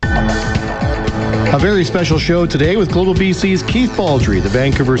A very special show today with Global BC's Keith Baldry, the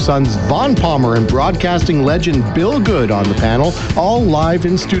Vancouver Sun's Vaughn Palmer, and broadcasting legend Bill Good on the panel, all live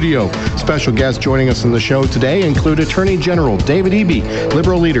in studio. Special guests joining us in the show today include Attorney General David Eby,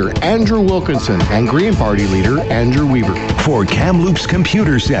 Liberal leader Andrew Wilkinson, and Green Party leader Andrew Weaver. For Kamloops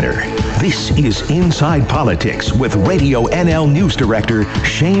Computer Center, this is Inside Politics with Radio NL News Director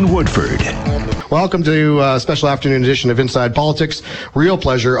Shane Woodford. Welcome to a special afternoon edition of Inside Politics. Real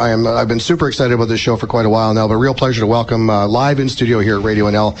pleasure. I've been super excited about this show for quite a while now, but real pleasure to welcome live in studio here at Radio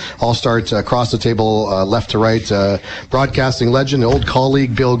NL, all-stars across the table, left to right, broadcasting legend, old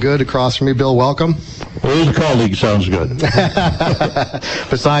colleague Bill Good across from me. Bill, welcome. Old colleague sounds good.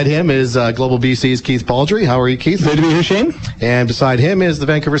 Beside him is Global BC's Keith Baldry. How are you, Keith? Good to be here, Shane. And beside him is the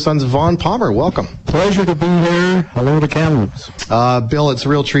Vancouver Sun's Vaughn Palmer. Welcome. Pleasure to be here. Hello to Kamloops. Bill, it's a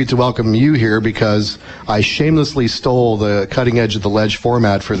real treat to welcome you here because I shamelessly stole the cutting edge of the ledge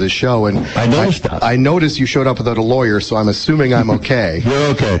format for this show, and I noticed that. I noticed you showed up without a lawyer, so I'm assuming I'm okay. You're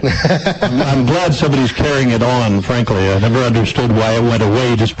okay. I'm glad somebody's carrying it on, frankly. I never understood why it went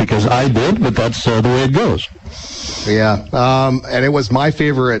away just because I did, but that's the way it goes. Yeah, and it was my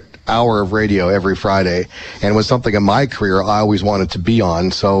favorite hour of radio every Friday, and it was something in my career I always wanted to be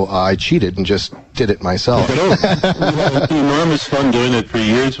on, so I cheated and just did it myself. We had enormous fun doing it for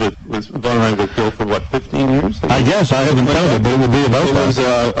years with Vaughn and I with Bill for, 15 years? I guess. I haven't counted, but it would be about that. It was,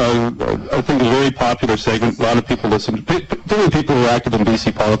 I think, a very popular segment. A lot of people listened, particularly people who are active in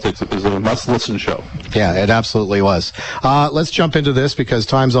BC politics. It was a must-listen show. Yeah, it absolutely was. Let's jump into this because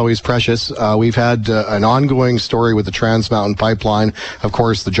time's always precious. We've had an ongoing story with the Trans Mountain Pipeline. Of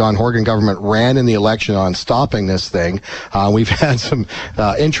course, the John Horgan government ran in the election on stopping this thing. We've had some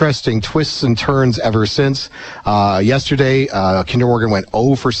interesting twists and turns ever since. Yesterday, Kinder Morgan went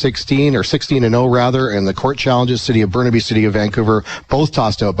 0 for 16, or 16-0 rather, and the court challenges, City of Burnaby, City of Vancouver, both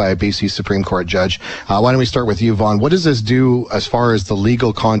tossed out by a BC Supreme Court judge. Why don't we start with you, Vaughn? What does this do as far as the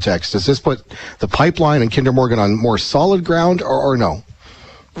legal context? Does this put the pipeline and Kinder Morgan on more solid ground, or no?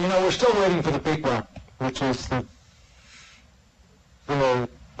 You know, we're still waiting for the big one, which is the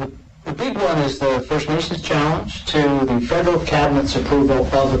big one is the First Nations challenge to the federal cabinet's approval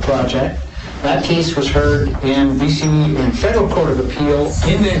of the project. That case was heard in BC in Federal Court of Appeal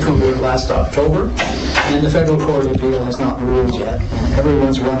in Vancouver last October, and the Federal Court of Appeal has not ruled yet. And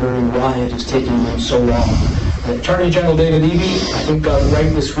everyone's wondering why it is taking them so long. The Attorney General David Eby, I think, got it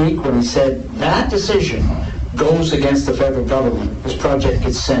right this week when he said that decision goes against the federal government. This project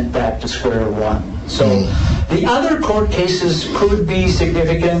gets sent back to square one. So the other court cases could be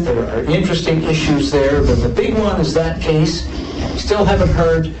significant. There are interesting issues there, but the big one is that case, and we still haven't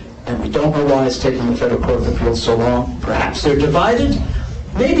heard, and we don't know why it's taking the Federal Court of Appeal so long. Perhaps they're divided.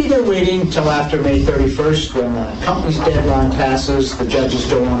 Maybe they're waiting till after May 31st when the company's deadline passes. The judges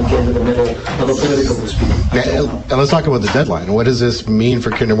don't want to get into the middle of a political dispute. And let's talk about the deadline. What does this mean for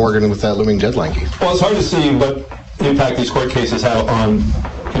Kinder Morgan with that looming deadline, Keith? Well, it's hard to see what impact these court cases have on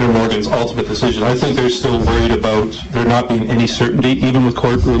Kinder Morgan's ultimate decision. I think they're still worried about there not being any certainty, even with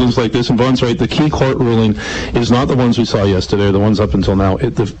court rulings like this. And Vaughn's right, the key court ruling is not the ones we saw yesterday, the ones up until now.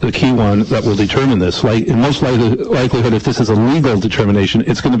 The key one that will determine this, in most likelihood, if this is a legal determination,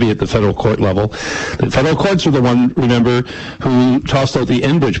 it's going to be at the federal court level. The federal courts are the one, remember, who tossed out the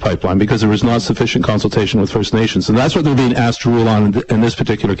Enbridge pipeline because there was not sufficient consultation with First Nations. And that's what they're being asked to rule on in this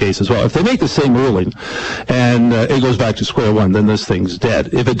particular case as well. If they make the same ruling and it goes back to square one, then this thing's dead.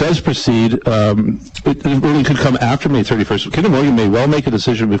 If it does proceed, it really could come after May 31st. Kinder Morgan may well make a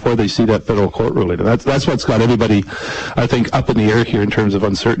decision before they see that federal court ruling. And that's what's got everybody, I think, up in the air here in terms of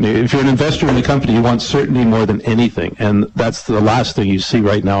uncertainty. If you're an investor in the company, you want certainty more than anything. And that's the last thing you see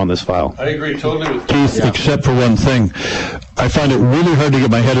right now on this file. I agree totally with Keith, except for one thing. I find it really hard to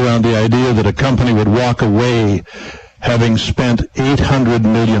get my head around the idea that a company would walk away having spent $800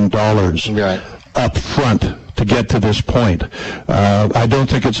 million up front to get to this point. I don't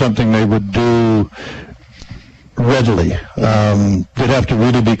think it's something they would do readily. They'd have to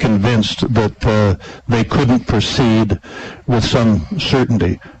really be convinced that they couldn't proceed with some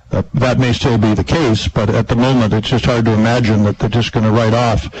certainty. That may still be the case, but at the moment it's just hard to imagine that they're just going to write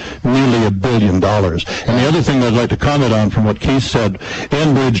off nearly $1 billion. And the other thing I'd like to comment on from what Keith said,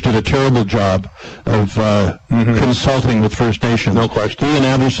 Enbridge did a terrible job of consulting with First Nations. No question. Ian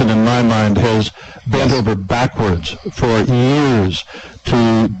Anderson, in my mind, has bent over backwards for years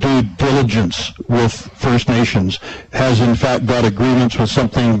to do diligence with First Nations, has in fact got agreements with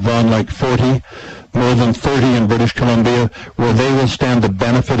something, Vaughn, like 40, more than 30 in British Columbia, where they will stand to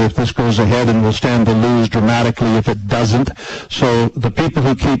benefit if this goes ahead and will stand to lose dramatically if it doesn't. So the people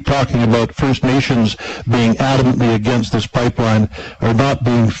who keep talking about First Nations being adamantly against this pipeline are not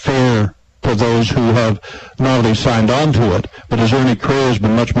being fair to those who have not only signed on to it, but as Ernie Cray has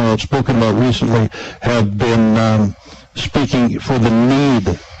been much more outspoken about recently, have been speaking for the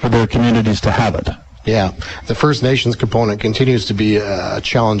need for their communities to have it. Yeah, the First Nations component continues to be a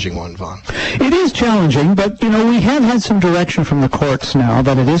challenging one, Vaughn. It is challenging, but, we have had some direction from the courts now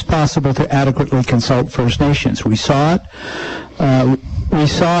that it is possible to adequately consult First Nations. We saw it. We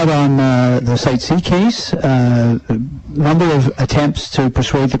saw it on the Site C case, a number of attempts to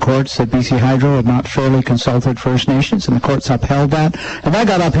persuade the courts that BC Hydro had not fairly consulted First Nations, and the courts upheld that. And that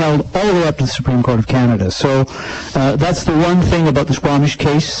got upheld all the way up to the Supreme Court of Canada. So that's the one thing about the Squamish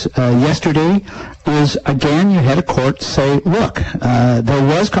case yesterday is, again, you had a court say, look, there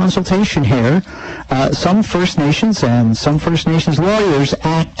was consultation here. Some First Nations and some First Nations lawyers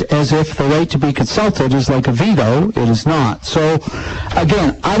act as if the right to be consulted is like a veto. It is not. So,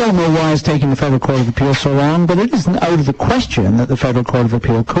 again, I don't know why it's taking the Federal Court of Appeal so long, but it isn't out of the question that the Federal Court of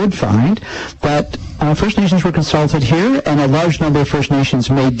Appeal could find that First Nations were consulted here, and a large number of First Nations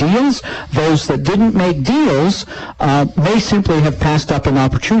made deals. Those that didn't make deals may simply have passed up an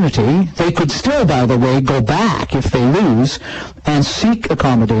opportunity. They could still, by the way, go back if they lose and seek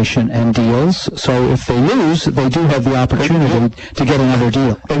accommodation and deals. So if they lose, they do have the opportunity to get another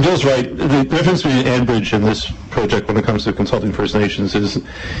deal. And Jill's right. The difference between Enbridge and this project when it comes to consulting First Nations is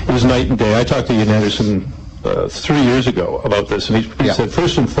night and day. I talked to Ian Anderson 3 years ago about this, and he said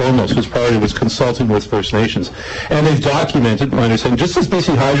first and foremost his priority was consulting with First Nations. And they've documented, my understanding, just as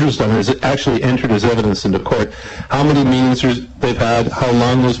BC Hydro's done, is it actually entered as evidence into court how many meetings they've had, how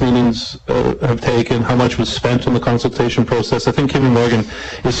long those meetings have taken, how much was spent on the consultation process. I think Kinder Morgan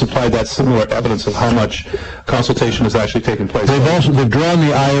has supplied that similar evidence of how much consultation has actually taken place. They've drawn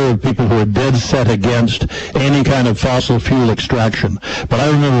the ire of people who are dead set against any kind of fossil fuel extraction. But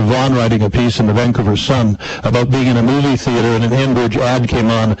I remember Vaughn writing a piece in the Vancouver Sun about being in a movie theater and an Enbridge ad came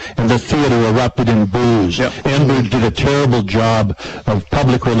on and the theater erupted in boos. Yep. Enbridge did a terrible job of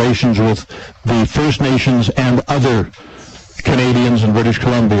public relations with the First Nations and other Canadians and British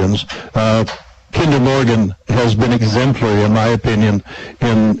Columbians. Kinder Morgan has been exemplary, in my opinion,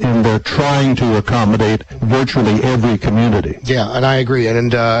 in their trying to accommodate virtually every community. Yeah, and I agree.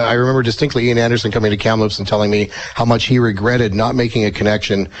 And I remember distinctly Ian Anderson coming to Kamloops and telling me how much he regretted not making a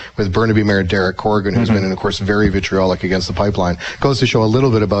connection with Burnaby Mayor Derek Corrigan, who's been, of course, very vitriolic against the pipeline. Goes to show a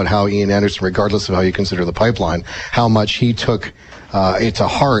little bit about how Ian Anderson, regardless of how you consider the pipeline, how much he took to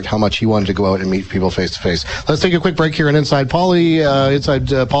heart, how much he wanted to go out and meet people face to face. Let's take a quick break here on Inside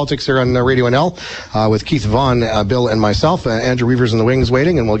Politics here on Radio NL with Keith Vaughan, Bill, and myself. Andrew Weaver's in the wings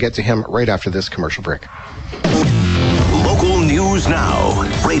waiting, and we'll get to him right after this commercial break. Local news now.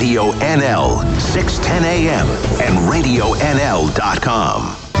 Radio NL, 610 AM, and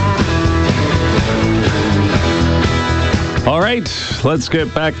RadioNL.com. All right, let's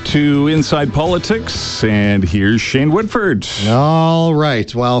get back to Inside Politics, and here's Shane Woodford. All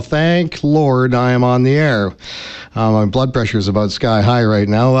right, well, thank Lord I am on the air. My blood pressure is about sky high right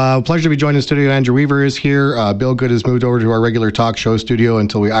now. Pleasure to be joined in the studio. Andrew Weaver is here. Bill Good has moved over to our regular talk show studio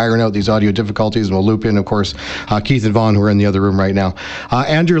until we iron out these audio difficulties, and we'll loop in, of course, Keith and Vaughn, who are in the other room right now.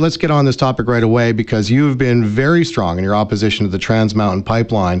 Andrew, let's get on this topic right away, because you've been very strong in your opposition to the Trans Mountain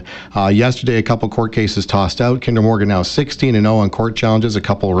Pipeline. Yesterday, a couple court cases tossed out. Kinder Morgan now 16-0 on court challenges. A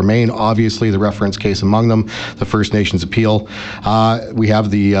couple remain, obviously, the reference case among them, the First Nations appeal. We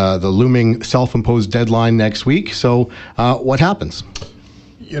have the looming self-imposed deadline next week. So what happens?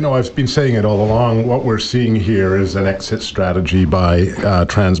 I've been saying it all along. What we're seeing here is an exit strategy by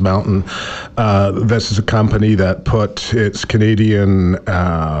Trans Mountain. This is a company that put its Canadian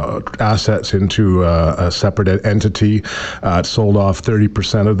assets into a separate entity. It sold off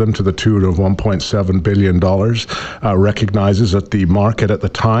 30% of them to the tune of $1.7 billion. Recognizes that the market at the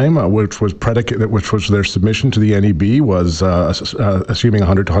time, which was their submission to the NEB, was assuming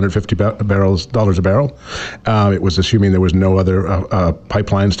 $100 to $150 dollars a barrel. It was assuming there was no other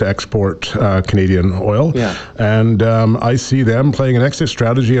pipeline to export Canadian oil. Yeah. And I see them playing an exit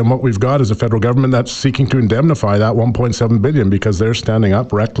strategy, and what we've got is a federal government that's seeking to indemnify that $1.7 billion, because they're standing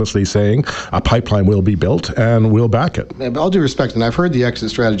up recklessly saying a pipeline will be built and we'll back it. All due respect, and I've heard the exit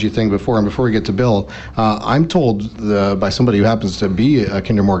strategy thing before, and before we get to Bill, I'm told by somebody who happens to be a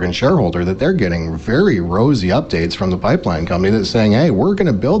Kinder Morgan shareholder that they're getting very rosy updates from the pipeline company that's saying, hey, we're going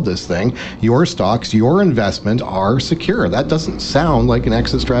to build this thing. Your stocks, your investment are secure. That doesn't sound like an exit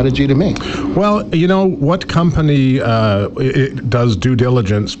exit strategy to me. Well, what company it does due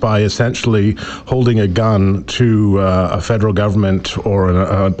diligence by essentially holding a gun to a federal government or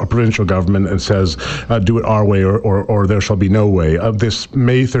a provincial government and says, do it our way or there shall be no way. This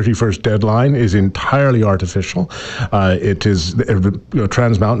May 31st deadline is entirely artificial. It is,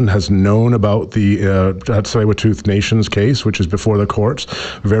 Trans Mountain has known about the Tsleil-Waututh Nations case, which is before the courts.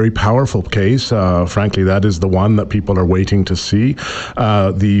 Very powerful case. Frankly, that is the one that people are waiting to see.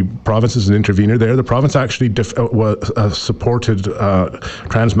 The province is an intervener there. The province actually supported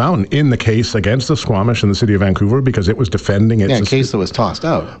Trans Mountain in the case against the Squamish and the city of Vancouver because it was defending its... Yeah, a case that was tossed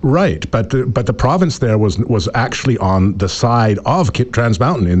out. Right, but the province there was actually on the side of Trans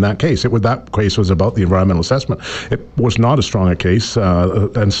Mountain in that case. That case was about the environmental assessment. It was not as strong a case,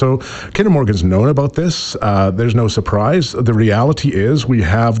 and so Kinder Morgan's known about this. There's no surprise. The reality is we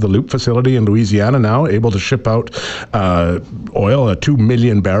have the Loop facility in Louisiana now able to ship out oil, 2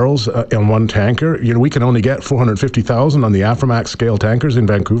 million barrels in one tanker. We can only get 450,000 on the Aframax scale tankers in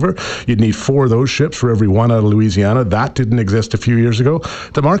Vancouver. You'd need 4 of those ships for every one out of Louisiana. That didn't exist a few years ago.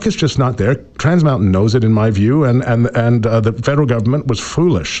 The market's just not there. Trans Mountain knows it, in my view, and the federal government was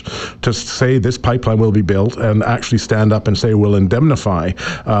foolish to say this pipeline will be built and actually stand up and say we'll indemnify,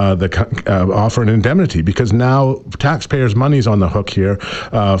 offer an indemnity, because now taxpayers' money's on the hook here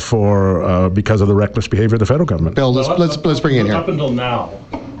because of the reckless behavior of the federal government. Bill, let's bring in here. Up until now,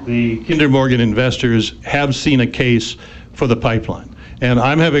 the Kinder Morgan investors have seen a case for the pipeline. And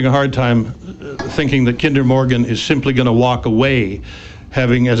I'm having a hard time thinking that Kinder Morgan is simply going to walk away,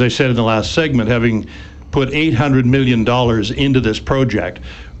 having, as I said in the last segment, having put $800 million into this project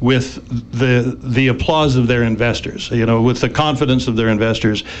with the applause of their investors, with the confidence of their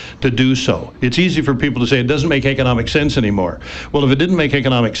investors to do so. It's easy for people to say it doesn't make economic sense anymore. Well, if it didn't make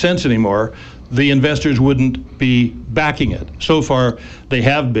economic sense anymore, the investors wouldn't be backing it. So far, they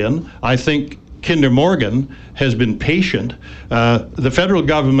have been. I think Kinder Morgan has been patient. The federal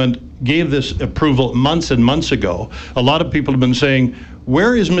government gave this approval months and months ago. A lot of people have been saying,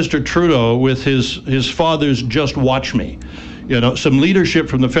 where is Mr. Trudeau with his father's "just watch me"? Some leadership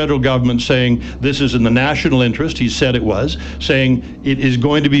from the federal government saying this is in the national interest. He said it was, saying it is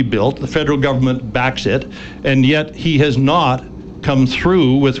going to be built. The federal government backs it, and yet he has not come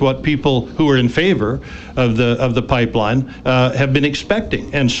through with what people who are in favor of the pipeline have been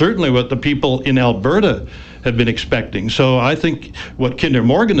expecting, and certainly what the people in Alberta have been expecting. So I think what Kinder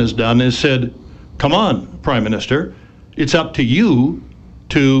Morgan has done is said, come on, Prime Minister, it's up to you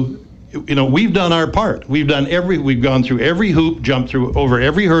to, we've done our part. We've gone through every hoop, jumped through over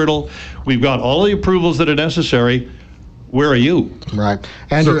every hurdle. We've got all the approvals that are necessary. Where are you? Right.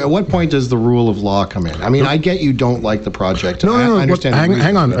 Andrew, at what point does the rule of law come in? I mean, I get you don't like the project. No, I understand.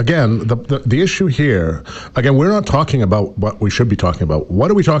 Hang on. Again, the issue here, we're not talking about what we should be talking about. What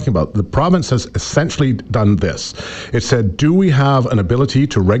are we talking about? The province has essentially done this. It said, do we have an ability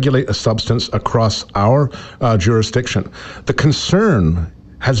to regulate a substance across our jurisdiction? The concern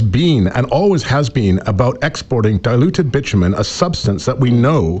has been and always has been about exporting diluted bitumen, a substance that we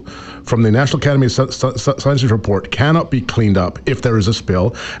know from the National Academy of Sciences report cannot be cleaned up if there is a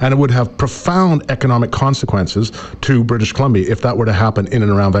spill, and it would have profound economic consequences to British Columbia if that were to happen in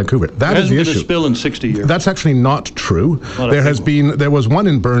and around Vancouver. That is the issue. There hasn't been a spill in 60 years. That's actually not true. There was one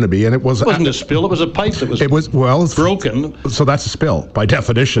in Burnaby, and it wasn't a spill. It was a pipe that was broken. So that's a spill by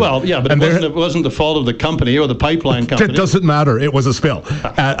definition. Well, yeah, but it wasn't the fault of the company or the pipeline company. It doesn't matter. It was a spill.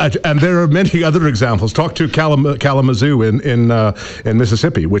 And there are many other examples. Talk to Kalamazoo in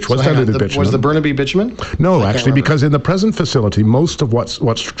Mississippi, which was diluted bitumen. Was the Burnaby bitumen? No, actually, because in the present facility, most of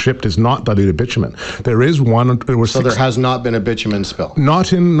what's shipped is not diluted bitumen. There is one. There has not been a bitumen spill.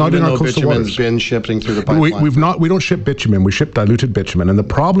 Not in our coastal waters. Bitumen's been shipping through the pipeline. We don't ship bitumen. We ship diluted bitumen, and the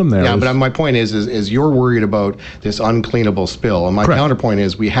problem there. Yeah, but my point is you're worried about this uncleanable spill, and my counterpoint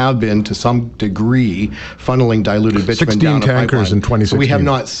is we have been to some degree funneling diluted bitumen down a pipeline. 16 tankers in 2016. So we have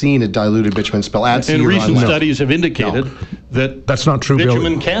not seen a diluted bitumen spill at sea. And recent studies have indicated that that's not true.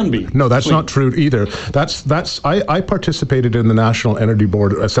 Bitumen can be. No, that's not true either. I participated in the National Energy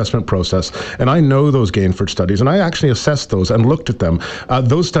Board assessment process, and I know those Gainford studies, and I actually assessed those and looked at them.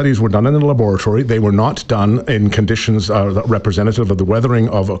 Those studies were done in the laboratory. They were not done in conditions representative of the weathering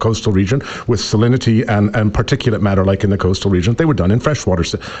of a coastal region with salinity and particulate matter like in the coastal region. They were done in freshwater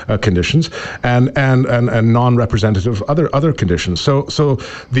conditions and non-representative other conditions. So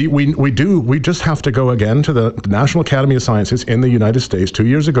we just have to go again to the National Academy of Sciences Sciences in the United States 2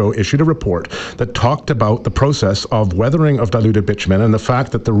 years ago issued a report that talked about the process of weathering of diluted bitumen and the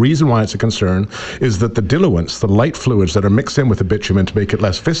fact that the reason why it's a concern is that the diluents, the light fluids that are mixed in with the bitumen to make it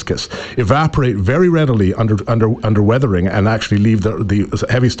less viscous, evaporate very readily under weathering and actually leave the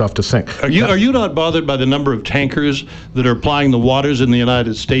heavy stuff to sink. Are you not bothered by the number of tankers that are plying the waters in the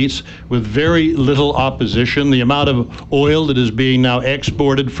United States with very little opposition? The amount of oil that is being now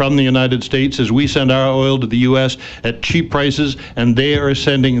exported from the United States as we send our oil to the U.S. at cheap prices, and they are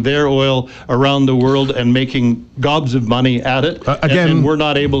sending their oil around the world and making gobs of money at it. And we're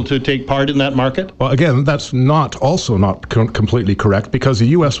not able to take part in that market? Well, again, that's also not completely correct, because the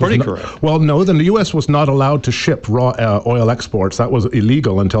U.S. was correct. Well, no, then the U.S. was not allowed to ship raw oil exports. That was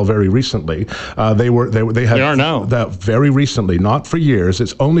illegal until very recently. They are now. That very recently, not for years.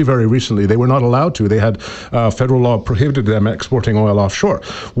 It's only very recently they were not allowed to. They had federal law prohibited them exporting oil offshore.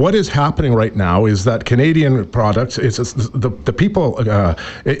 What is happening right now is that Canadian products, the people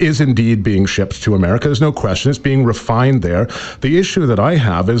is indeed being shipped to America. There's no question. It's being refined there. The issue that I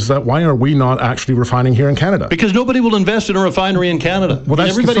have is that why are we not actually refining here in Canada? Because nobody will invest in a refinery in Canada. Well,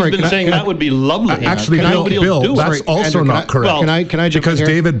 everybody's been saying that would be lovely. Actually, Bill, that's also not correct. Well, can I jump because in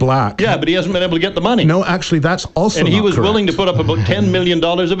here? David Black. Yeah, but he hasn't been able to get the money. No, actually, that's also and not he was correct. willing to put up about $10 million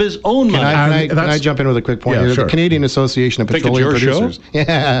of his own money. Can I jump in with a quick point here? Sure. The Canadian Association of Petroleum Producers.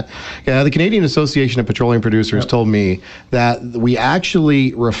 Yeah, the Canadian Association of Petroleum Producers told me that we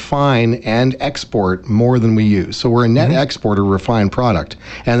actually refine and export more than we use. So we're a net exporter of refined product,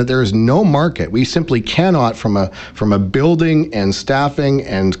 and that there is no market. We simply cannot, from a building and staffing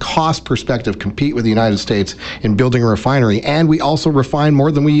and cost perspective, compete with the United States in building a refinery. And we also refine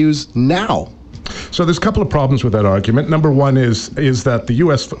more than we use now. So there's a couple of problems with that argument. Number one is that the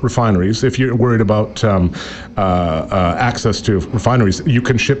U.S. refineries, if you're worried about access to refineries, you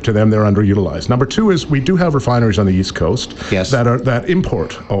can ship to them. They're underutilized. Number two is we do have refineries on the East Coast that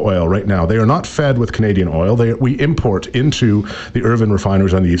import oil right now. They are not fed with Canadian oil. We import into the Irvin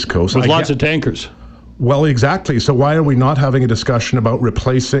refineries on the East Coast. With lots of tankers. Well, exactly. So why are we not having a discussion about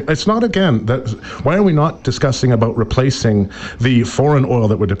replacing? It's not, again, why are we not discussing about replacing the foreign oil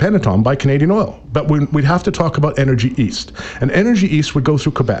that we're dependent on by Canadian oil? But we'd have to talk about Energy East. And Energy East would go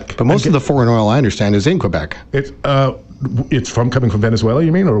through Quebec. But most of the foreign oil, I understand, is in Quebec. It's coming from Venezuela,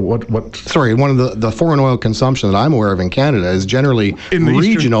 you mean, or what? Sorry, one of the foreign oil consumption that I'm aware of in Canada is generally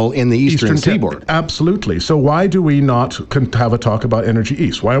regional in the eastern seaboard. Absolutely. So why do we not have a talk about Energy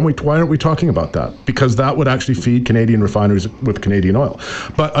East? Why aren't we talking about that? Because that would actually feed Canadian refineries with Canadian oil.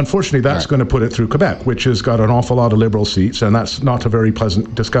 But unfortunately, that's going to put it through Quebec, which has got an awful lot of Liberal seats, and that's not a very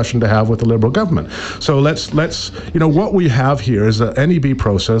pleasant discussion to have with the Liberal government. So let's what we have here is the NEB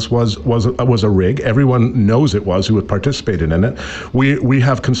process was a rig. Everyone knows it was who had participated in it. We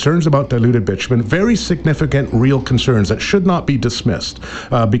have concerns about diluted bitumen, very significant, real concerns that should not be dismissed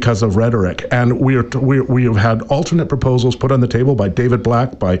because of rhetoric. And we have had alternate proposals put on the table by David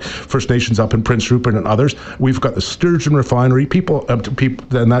Black, by First Nations up in Prince Rupert and others. We've got the Sturgeon refinery. People,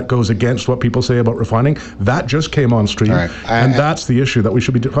 then that goes against what people say about refining. That just came on stream, and that's the issue that we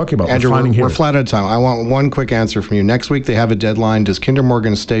should be talking about. Andrew, we're flat out of time. I want one quick answer from you. Next week they have a deadline. Does Kinder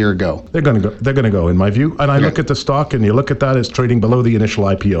Morgan stay or go? They're going to go. They're going to go, in my view. And I look at the stock, and you look at that, it's trading below the initial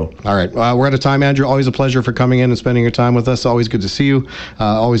IPO. All right. We're out of time, Andrew. Always a pleasure for coming in and spending your time with us. Always good to see you.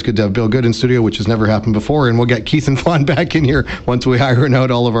 Always good to have Bill Good in studio, which has never happened before. And we'll get Keith and Fawn back in here once we iron out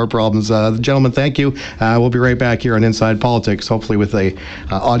all of our problems. Gentlemen, thank you. We'll be right back here on Inside Politics, hopefully with a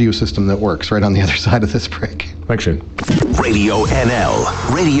audio system that works right on the other side of this break. Thanks, Shane. Radio NL,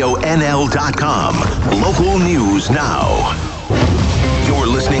 RadioNL.com. Local news now. You're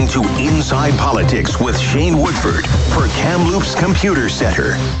listening to Inside Politics with Shane Woodford for Kamloops Computer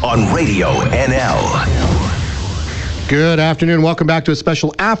Center on Radio NL. Good afternoon. Welcome back to a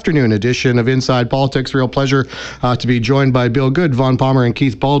special afternoon edition of Inside Politics. Real pleasure to be joined by Bill Good, Vaughn Palmer, and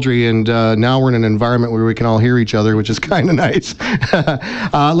Keith Baldry. And now we're in an environment where we can all hear each other, which is kind of nice.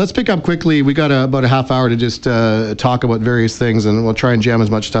 Let's pick up quickly. We got about a half hour to just talk about various things, and we'll try and jam as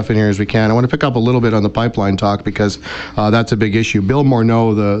much stuff in here as we can. I want to pick up a little bit on the pipeline talk because that's a big issue. Bill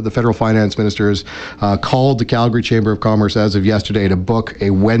Morneau, the federal finance minister, has called the Calgary Chamber of Commerce as of yesterday to book a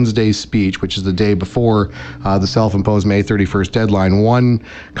Wednesday speech, which is the day before the self-imposed May 31st deadline. One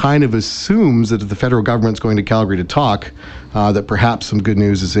kind of assumes that if the federal government's going to Calgary to talk, that perhaps some good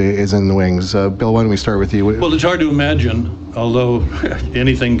news is in the wings. Bill, why don't we start with you? Well, it's hard to imagine, although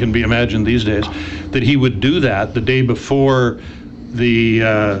anything can be imagined these days, that he would do that the day before the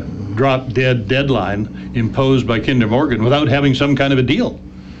drop-dead deadline imposed by Kinder Morgan without having some kind of a deal.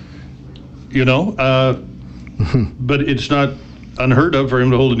 But it's not unheard of for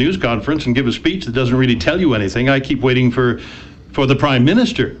him to hold a news conference and give a speech that doesn't really tell you anything. I keep waiting for the Prime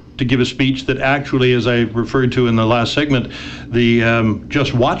Minister to give a speech that actually, as I referred to in the last segment, the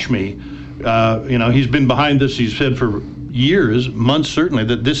just watch me. He's been behind this, he's said for years, months certainly,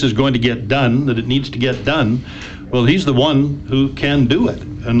 that this is going to get done, that it needs to get done. Well, he's the one who can do it,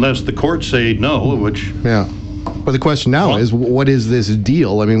 unless the courts say no, which... Yeah. But the question now is, what is this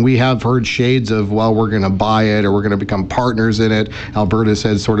deal? I mean, we have heard shades of, well, we're going to buy it or we're going to become partners in it. Alberta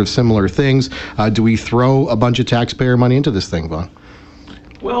said sort of similar things. Do we throw a bunch of taxpayer money into this thing, Vaughn?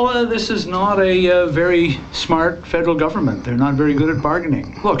 Well, this is not a very smart federal government. They're not very good at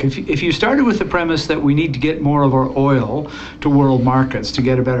bargaining. Look, if you started with the premise that we need to get more of our oil to world markets to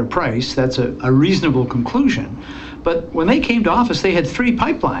get a better price, that's a reasonable conclusion. But when they came to office, they had 3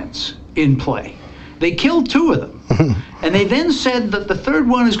 pipelines in play. They killed 2 of them. And they then said that the 3rd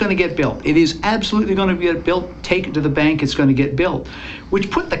one is going to get built. It is absolutely going to get built. Take it to the bank, it's going to get built. Which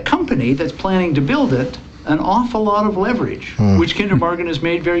put the company that's planning to build it an awful lot of leverage, which Kinder Morgan has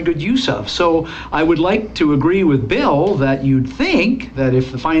made very good use of. So I would like to agree with Bill that you'd think that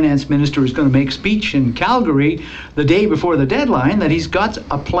if the finance minister is going to make a speech in Calgary the day before the deadline, that he's got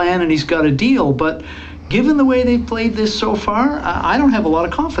a plan and he's got a deal. But given the way they've played this so far, I don't have a lot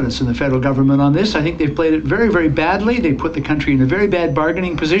of confidence in the federal government on this. I think they've played it very, very badly. They put the country in a very bad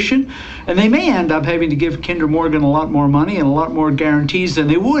bargaining position, and they may end up having to give Kinder Morgan a lot more money and a lot more guarantees than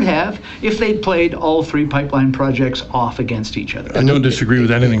they would have if they'd played all 3 pipeline projects off against each other. I don't disagree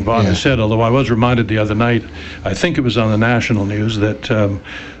with anything Vaughn has said, although I was reminded the other night, I think it was on the national news, that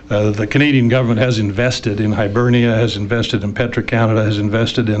the Canadian government has invested in Hibernia, has invested in Petro-Canada, has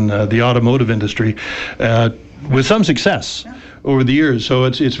invested in the automotive industry with some success over the years. So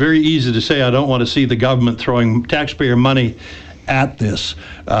it's very easy to say, I don't want to see the government throwing taxpayer money at this.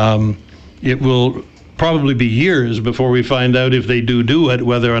 It will probably be years before we find out if they do it,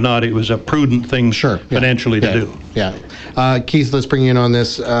 whether or not it was a prudent thing financially to do. Yeah. Keith, let's bring you in on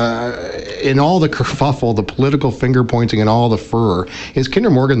this. In all the kerfuffle, the political finger pointing and all the furor, is Kinder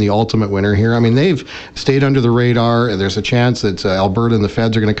Morgan the ultimate winner here? I mean, they've stayed under the radar. There's a chance that Alberta and the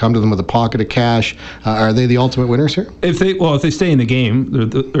feds are going to come to them with a pocket of cash. Are they the ultimate winners here? If they stay in the game,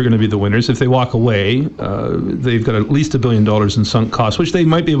 they're going to be the winners. If they walk away, they've got at least $1 billion in sunk costs, which they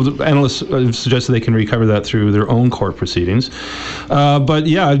might be able to, analysts suggest that they can recover that through their own court proceedings. But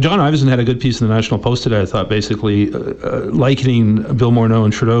yeah, John Iveson had a good piece in the National Post today, I thought, basically likening Bill Morneau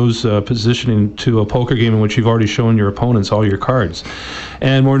and Trudeau's positioning to a poker game in which you've already shown your opponents all your cards.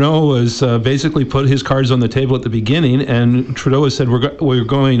 And Morneau has basically put his cards on the table at the beginning, and Trudeau has said we're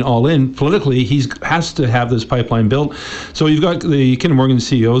going all in. Politically, he has to have this pipeline built. So you've got the Kinder Morgan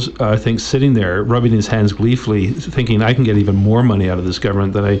CEOs, I think, sitting there, rubbing his hands gleefully, thinking I can get even more money out of this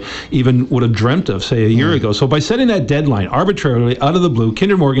government than I even would have dreamt of, say, a year ago. So by setting that deadline arbitrarily out of the blue,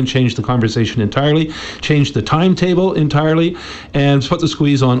 Kinder Morgan changed the conversation entirely, changed the timetable entirely, and put the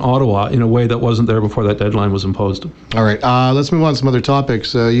squeeze on Ottawa in a way that wasn't there before that deadline was imposed. All right, let's move on to some other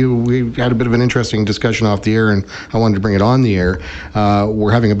topics. We had a bit of an interesting discussion off the air, and I wanted to bring it on the air.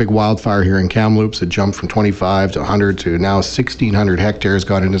 We're having a big wildfire here in Kamloops. It jumped from 25 to 100 to now 1,600 hectares,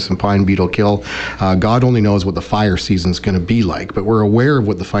 got into some pine beetle kill. God only knows what the fire season's going to be like, but we're aware of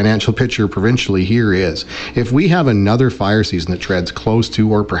what the financial picture provincially here is. If we have another fire season that treads close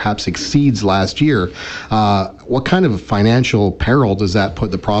to or perhaps exceeds last year, what kind of financial peril does that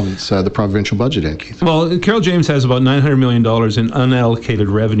put the provincial budget in, Keith? Well, Carol James has about $900 million in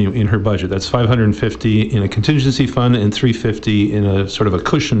unallocated revenue in her budget. That's $550 in a contingency fund and $350 in a sort of a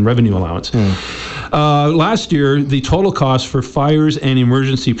cushion revenue allowance. Last year, the total cost for fires and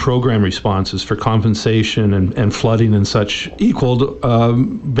emergency program responses for compensation and flooding and such equaled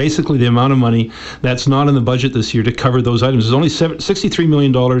basically the amount of money that's not in the budget this year to cover those items. There's only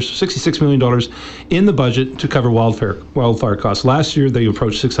 $66 million in the budget to cover wildfire costs. Last year, they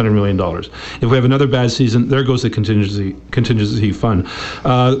approached $600 million. If we have another bad season, there goes the contingency fund.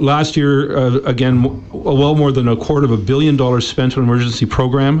 Last year, again, well more than $250 million spent on emergency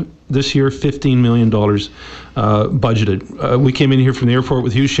program. This year, $15 million budgeted. We came in here from the airport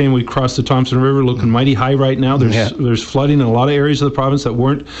with you, Shane. We crossed the Thompson River, looking mighty high right now. There's flooding in a lot of areas of the province that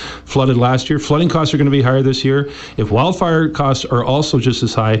weren't flooded last year. Flooding costs are going to be higher this year. If wildfire costs are also just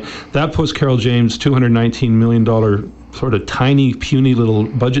as high, that puts Carol James' $219 million sort of tiny, puny little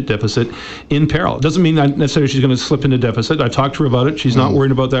budget deficit in peril. It doesn't mean that necessarily she's going to slip into deficit. I talked to her about it. She's not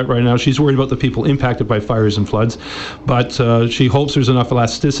worried about that right now. She's worried about the people impacted by fires and floods, but she hopes there's enough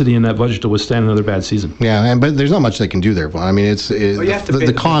elasticity in that budget to withstand another bad season. Yeah, but there's not much they can do there. I mean,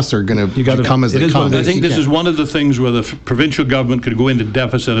 the costs are going to come as they come. I think this is one of the things where the provincial government could go into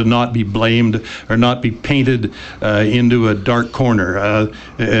deficit and not be blamed or not be painted into a dark corner.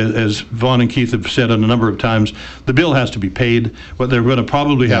 As Vaughn and Keith have said on a number of times, the bill has to be paid. What they're going to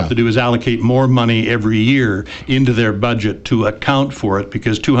probably have to do is allocate more money every year into their budget to account for it,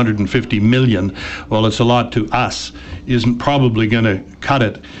 because $250 million, while it's a lot to us, isn't probably going to cut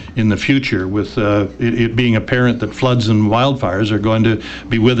it in the future, with it being apparent that floods and wildfires are going to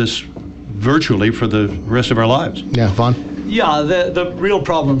be with us virtually for the rest of our lives. Yeah, Vaughn? Yeah, the real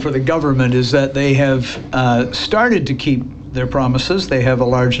problem for the government is that they have started to keep their promises. They have a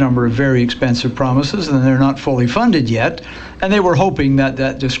large number of very expensive promises, and they're not fully funded yet. And they were hoping that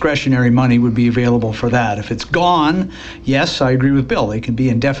that discretionary money would be available for that. If it's gone, yes, I agree with Bill. They can be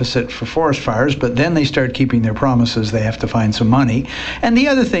in deficit for forest fires, but then they start keeping their promises. They have to find some money. And the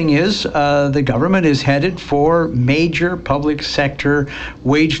other thing is the government is headed for major public sector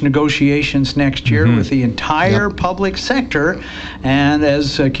wage negotiations next year with the entire public sector. And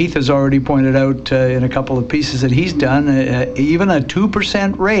as Keith has already pointed out in a couple of pieces that he's done, even a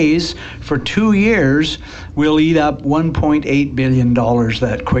 2% raise for 2 years will eat up $1.8 billion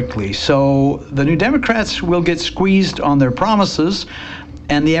that quickly. So the New Democrats will get squeezed on their promises,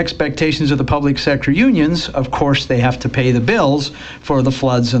 and the expectations of the public sector unions. Of course, they have to pay the bills for the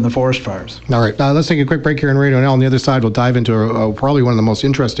floods and the forest fires. All right, let's take a quick break here on Radio NL. On the other side, we'll dive into probably one of the most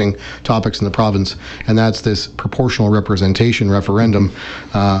interesting topics in the province, and that's this proportional representation referendum.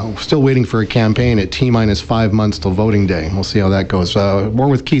 Still waiting for a campaign at T-minus 5 months till voting day. We'll see how that goes. More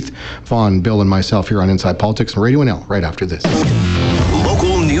with Keith, Vaughn, Bill, and myself here on Inside Politics and Radio NL right after this.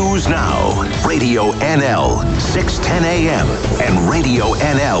 Local news now. Radio NL, 610 AM and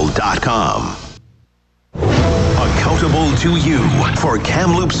RadioNL.com. Accountable to you for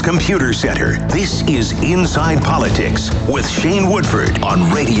Kamloops Computer Center. This is Inside Politics with Shane Woodford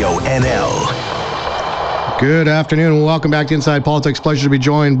on Radio NL. Good afternoon and welcome back to Inside Politics. Pleasure to be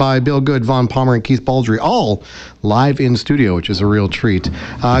joined by Bill Good, Vaughn Palmer, and Keith Baldry, all live in studio, which is a real treat.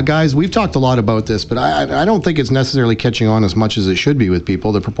 Guys, we've talked a lot about this, but I don't think it's necessarily catching on as much as it should be with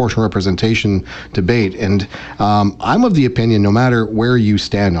people, the proportional representation debate. And I'm of the opinion, no matter where you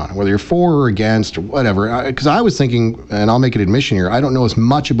stand on it, whether you're for or against or whatever, because I was thinking, and I'll make an admission here, I don't know as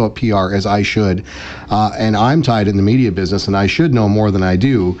much about PR as I should, and I'm tied in the media business, and I should know more than I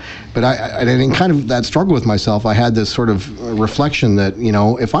do. But in kind of that struggle with myself, I had this sort of reflection that, you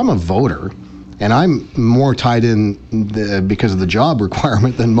know, if I'm a voter, and I'm more tied in because of the job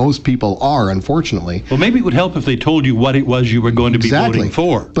requirement than most people are, unfortunately. Well, maybe it would help if they told you what it was you were going to be voting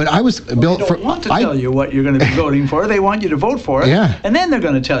for. But I was... Bill, they don't want to tell you what you're going to be voting for. They want you to vote for it, and then they're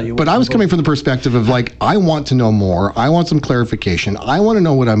going to tell you what. But I was coming from the perspective of, like, I want to know more. I want some clarification. I want to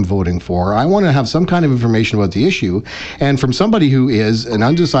know what I'm voting for. I want to have some kind of information about the issue. And from somebody who is an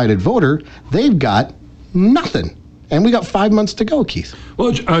undecided voter, they've got nothing. And we got 5 months to go, Keith.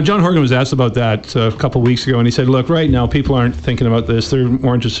 Well, John Horgan was asked about that a couple of weeks ago, and he said, look, right now people aren't thinking about this. They're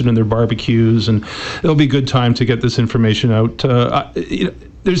more interested in their barbecues, and it'll be a good time to get this information out.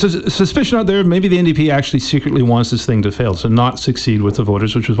 There's a suspicion out there maybe the NDP actually secretly wants this thing to fail, to not succeed with the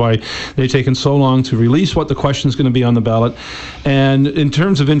voters, which is why they've taken so long to release what the question is going to be on the ballot. And in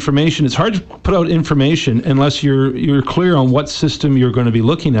terms of information, it's hard to put out information unless you're clear on what system you're going to be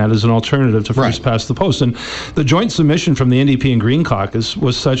looking at as an alternative to first past the post. And the joint submission from the NDP and Green Caucus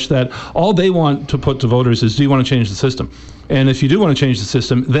was such that all they want to put to voters is, do you want to change the system? And if you do want to change the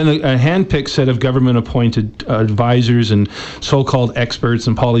system, then a hand-picked set of government-appointed advisors and so-called experts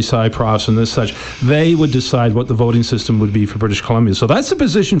and poli-sci profs and this such, they would decide what the voting system would be for British Columbia. So that's the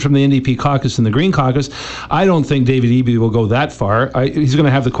position from the NDP caucus and the Green Caucus. I don't think David Eby will go that far. He's going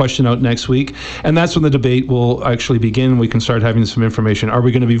to have the question out next week, and that's when the debate will actually begin. We can start having some information. Are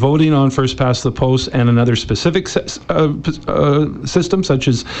we going to be voting on first past the post and another specific system, such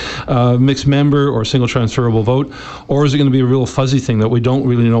as mixed member or single transferable vote, or is it going to be a real fuzzy thing that we don't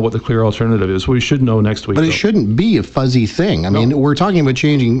really know what the clear alternative is? We should know next week. But it shouldn't be a fuzzy thing. I mean, we're talking about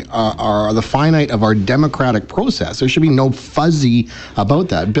changing the finite of our democratic process. There should be no fuzzy about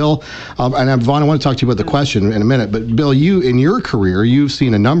that. Bill, and Vaughn, I want to talk to you about the question in a minute, but Bill, you, in your career, you've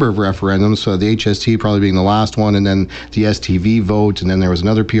seen a number of referendums, the HST probably being the last one, and then the STV vote, and then there was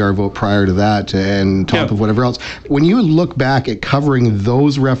another PR vote prior to that, and top of whatever else. When you look back at covering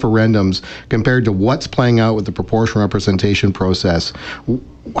those referendums compared to what's playing out with the proportional representation process,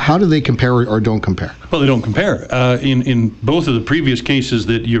 how do they compare or don't compare? Well, they don't compare. In both of the previous cases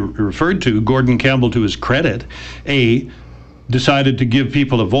that you referred to, Gordon Campbell, to his credit, decided to give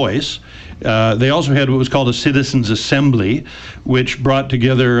people a voice. They also had what was called a citizens' assembly, which brought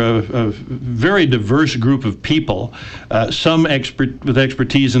together a very diverse group of people, some with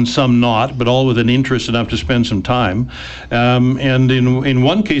expertise and some not, but all with an interest enough to spend some time. And in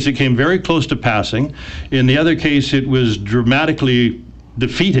one case, it came very close to passing. In the other case, it was dramatically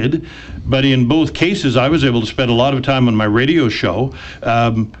defeated. But in both cases, I was able to spend a lot of time on my radio show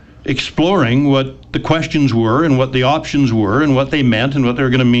exploring what the questions were and what the options were and what they meant and what they were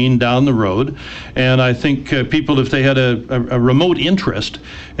going to mean down the road. And I think people, if they had a remote interest,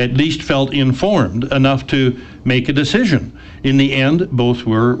 at least felt informed enough to make a decision. In the end, both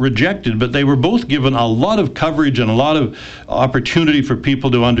were rejected, but they were both given a lot of coverage and a lot of opportunity for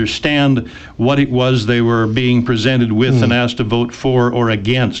people to understand what it was they were being presented with and asked to vote for or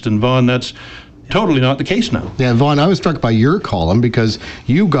against. And Vaughn, that's totally not the case now. Yeah, Vaughn, I was struck by your column because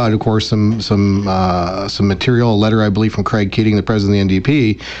you got, of course, some material, a letter, I believe, from Craig Keating, the president of the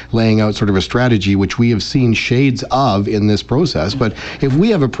NDP, laying out sort of a strategy which we have seen shades of in this process. But if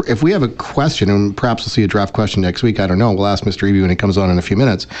we have a question, and perhaps we'll see a draft question next week, I don't know. We'll ask Mr. Eby when he comes on in a few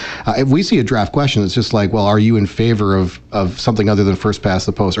minutes. If we see a draft question, it's just like, well, are you in favor of something other than first past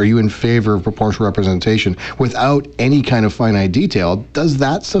the post? Are you in favor of proportional representation without any kind of finite detail? Does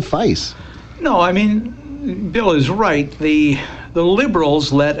that suffice? No, I mean, Bill is right. The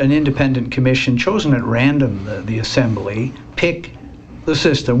Liberals let an independent commission chosen at random, the Assembly, pick the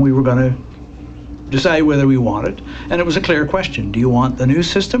system we were going to decide whether we wanted. And it was a clear question. Do you want the new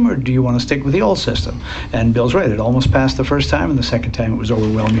system or do you want to stick with the old system? And Bill's right. It almost passed the first time, and the second time it was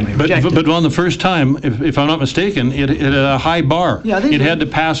overwhelmingly rejected. But on the first time, if I'm not mistaken, it had a high bar. Yeah, it had to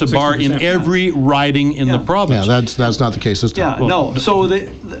pass a bar in every riding in the province. Yeah, that's not the case this time. Yeah, no. So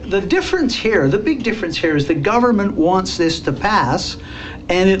the difference here, the big difference here is the government wants this to pass,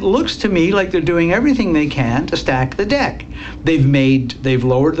 and it looks to me like they're doing everything they can to stack the deck. They've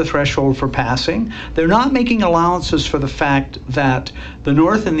lowered the threshold for passing. They're not making allowances for the fact that the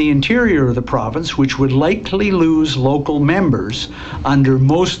north and the interior of the province, which would likely lose local members under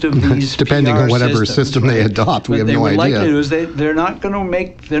most of these depending PR on whatever systems, system they adopt, we have no idea. Likely lose. They're not going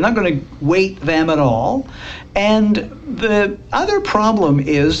to weight them at all. And the other problem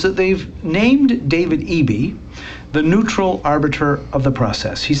is that they've named David Eby the neutral arbiter of the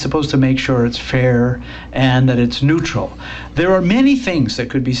process. He's supposed to make sure it's fair and that it's neutral. There are many things that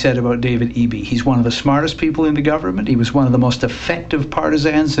could be said about David Eby. He's one of the smartest people in the government. He was one of the most effective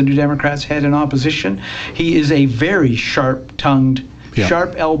partisans the New Democrats had in opposition. He is a very sharp-tongued,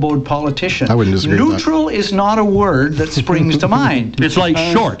 sharp-elbowed politician. I wouldn't disagree with that. Neutral is not a word that springs to mind. It's like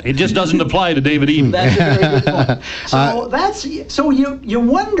short. It just doesn't apply to David Eby. That's a very good point. So you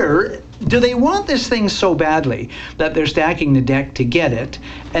wonder, do they want this thing so badly that they're stacking the deck to get it?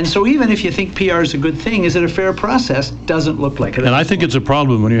 And so even if you think PR is a good thing, is it a fair process? Doesn't look like it. And I think it's a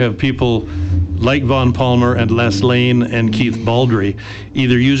problem when you have people like Vaughn Palmer and Les Lane and Keith Baldry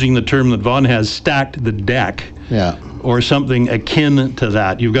either using the term that Vaughn has, stacked the deck, or something akin to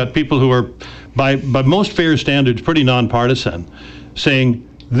that. You've got people who are, by most fair standards, pretty nonpartisan, saying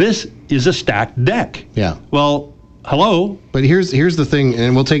this is a stacked deck. Yeah. Well, hello. But here's the thing,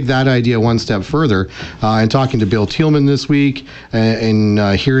 and we'll take that idea one step further. In talking to Bill Thielman this week, and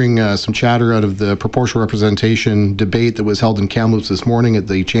hearing some chatter out of the proportional representation debate that was held in Kamloops this morning at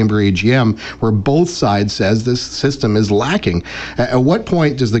the Chamber AGM, where both sides says this system is lacking. At what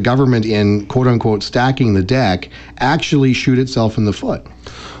point does the government, in quote-unquote stacking the deck, actually shoot itself in the foot?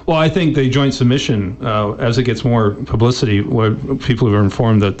 Well, I think the joint submission, as it gets more publicity, where people are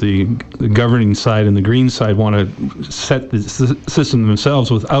informed that the governing side and the Green side want to set the system themselves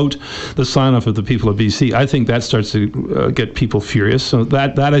without the sign-off of the people of BC, I think that starts to get people furious. So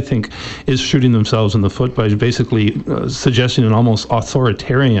that I think is shooting themselves in the foot by basically suggesting an almost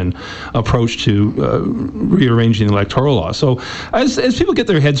authoritarian approach to rearranging the electoral law. So as people get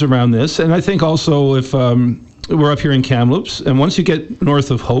their heads around this, and I think also if we're up here in Kamloops, and once you get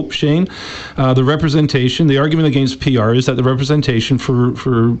north of Hope, Shane, the representation, the argument against PR is that the representation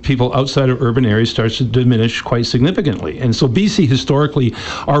for people outside of urban areas starts to diminish quite significantly. And so BC, historically,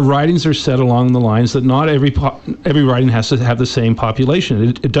 our ridings are set along the lines that not every riding has to have the same population.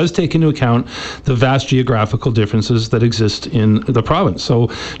 It does take into account the vast geographical differences that exist in the province. So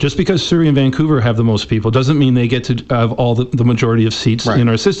just because Surrey and Vancouver have the most people doesn't mean they get to have all the majority of seats in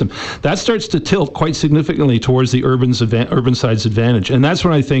our system. That starts to tilt quite significantly towards towards the urban side's advantage. And that's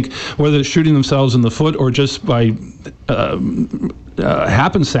when I think, whether it's shooting themselves in the foot or just by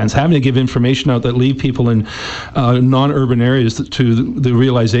happenstance, having to give information out that leave people in non-urban areas to the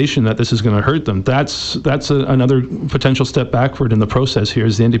realization that this is going to hurt them. That's another potential step backward in the process here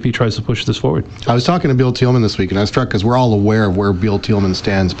as the NDP tries to push this forward. I was talking to Bill Tieleman this week, and I was struck because we're all aware of where Bill Tieleman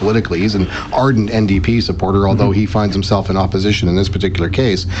stands politically. He's an ardent NDP supporter, although he finds himself in opposition in this particular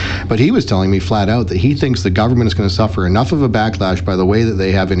case. But he was telling me flat out that he thinks the government is going to suffer enough of a backlash by the way that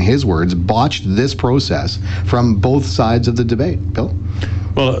they have, in his words, botched this process from both sides of the debate. Bill?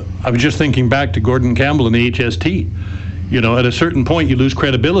 Well, I was just thinking back to Gordon Campbell and the HST. You know, at a certain point, you lose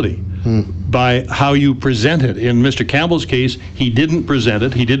credibility by how you present it. In Mr. Campbell's case, he didn't present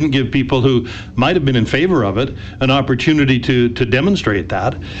it. He didn't give people who might have been in favor of it an opportunity to demonstrate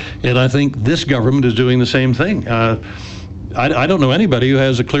that. And I think this government is doing the same thing. I don't know anybody who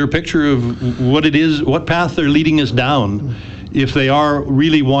has a clear picture of what it is, what path they're leading us down, if they are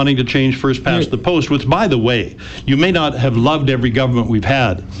really wanting to change first past the post, which, by the way, you may not have loved every government we've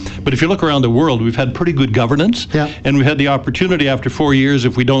had, but if you look around the world, we've had pretty good governance, and we've had the opportunity after 4 years,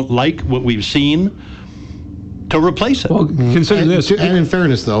 if we don't like what we've seen, to replace it. Well, consider this. And in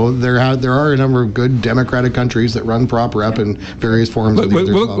fairness, though, there are a number of good democratic countries that run proper up in various forms.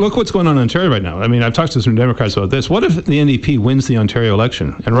 Look what's going on in Ontario right now. I mean, I've talked to some Democrats about this. What if the NDP wins the Ontario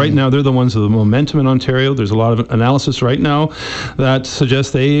election? And right now, they're the ones with the momentum in Ontario. There's a lot of analysis right now that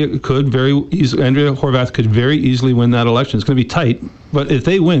suggests they could very easily, Andrea Horwath could very easily win that election. It's going to be tight. But if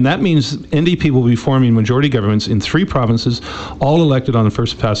they win, that means NDP will be forming majority governments in 3 provinces, all elected on the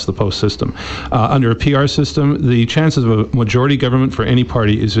first past the post system. Under a PR system, the chances of a majority government for any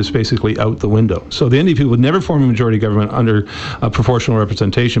party is just basically out the window. So the NDP would never form a majority government under proportional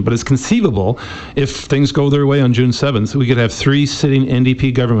representation, but it's conceivable if things go their way on June 7th, we could have 3 sitting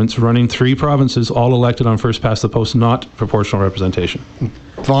NDP governments running 3 provinces, all elected on first past the post, not proportional representation.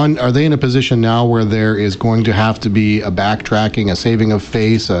 Vaughn, are they in a position now where there is going to have to be a backtracking, a saving of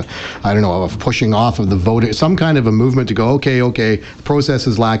face, a pushing off of the vote, some kind of a movement to go, okay, the process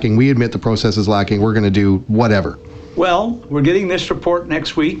is lacking, we admit the process is lacking, we're going to do whatever? Well, we're getting this report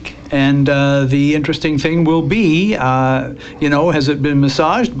next week, and the interesting thing will be, has it been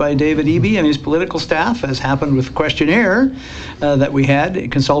massaged by David Eby and his political staff, as happened with the questionnaire that we had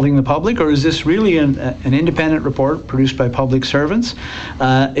consulting the public, or is this really an independent report produced by public servants?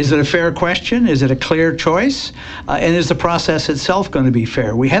 Is it a fair question? Is it a clear choice? And is the process itself going to be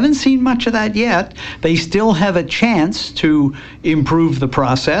fair? We haven't seen much of that yet. They still have a chance to improve the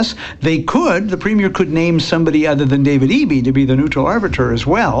process. The Premier could name somebody other than David Eby to be the neutral arbiter as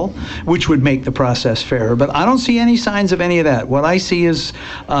well, which would make the process fairer. But I don't see any signs of any of that. What I see is,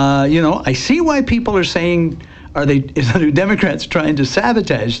 I see why people are saying, is the Democrats trying to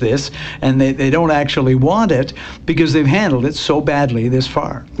sabotage this, and they don't actually want it because they've handled it so badly this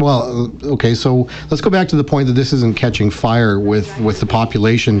far. Well, okay, so let's go back to the point that this isn't catching fire with the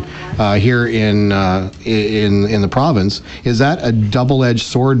population here in the province. Is that a double-edged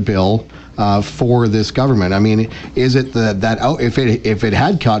sword, Bill, for this government? I mean, is it if it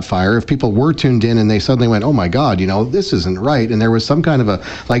had caught fire, if people were tuned in and they suddenly went, oh my God, this isn't right, and there was some kind of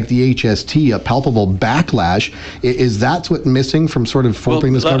like the HST, a palpable backlash, is that what's missing from sort of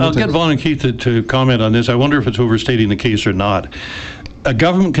flipping this government? I'll get Vaughn and Keith to comment on this. I wonder if it's overstating the case or not. A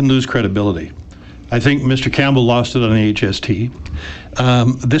government can lose credibility. I think Mr. Campbell lost it on the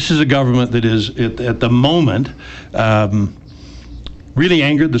HST. This is a government that is, at the moment, really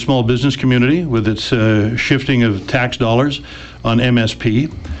angered the small business community with its shifting of tax dollars on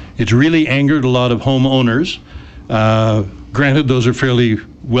MSP. It's really angered a lot of homeowners. Granted, those are fairly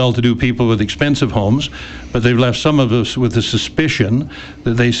well-to-do people with expensive homes, but they've left some of us with the suspicion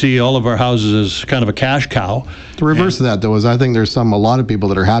that they see all of our houses as kind of a cash cow. The reverse of that, though, is I think there's a lot of people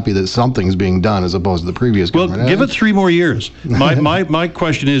that are happy that something's being done as opposed to the previous government. Well, give it 3 more years. My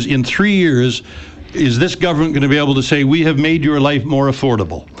question is, in 3 years, is this government going to be able to say, we have made your life more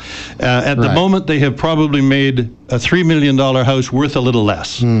affordable? At the moment, they have probably made a $3 million house worth a little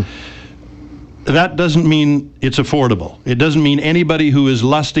less. That doesn't mean it's affordable. It doesn't mean anybody who is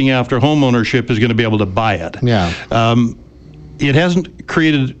lusting after home ownership is going to be able to buy it. It hasn't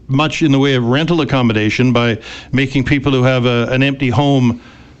created much in the way of rental accommodation by making people who have an empty home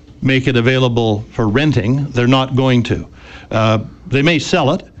make it available for renting. They're not going to. They may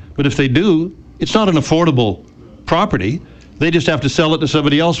sell it, but if they do, it's not an affordable property. They just have to sell it to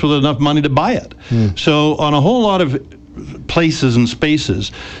somebody else with enough money to buy it. So on a whole lot of places and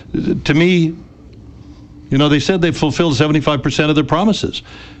spaces, to me, they said they've fulfilled 75% of their promises.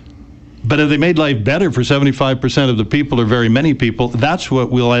 But if they made life better for 75% of the people or very many people, that's what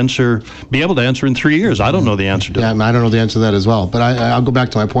we'll be able to answer in 3 years. I don't know the answer to that. Yeah, I don't know the answer to that as well. But I'll go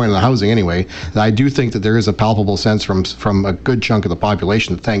back to my point on the housing anyway. I do think that there is a palpable sense from a good chunk of the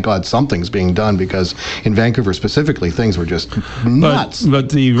population that, thank God, something's being done, because in Vancouver specifically, things were just nuts. But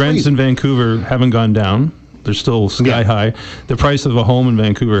the rents in Vancouver haven't gone down. They're still sky high. The price of a home in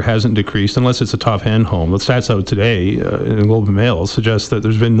Vancouver hasn't decreased unless it's a top-end home. The stats out today in the Globe and Mail suggest that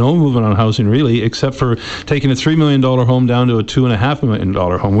there's been no movement on housing really, except for taking a $3 million home down to a $2.5 million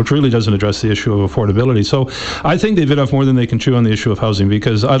home, which really doesn't address the issue of affordability. So I think they bit off more than they can chew on the issue of housing,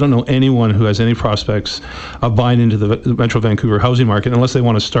 because I don't know anyone who has any prospects of buying into the Metro Vancouver housing market unless they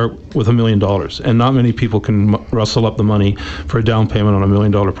want to start with $1 million. And not many people can rustle up the money for a down payment on $1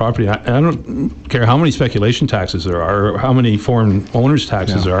 million property. I don't care how many speculation taxes there are, or how many foreign owners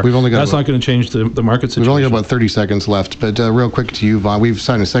taxes there are. That's not going to change the market situation. We've only got about 30 seconds left, but real quick to you, Vaughn. We've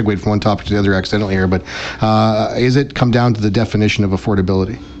kind of segued from one topic to the other accidentally here, but is it come down to the definition of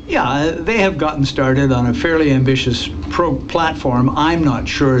affordability? Yeah, they have gotten started on a fairly ambitious platform. I'm not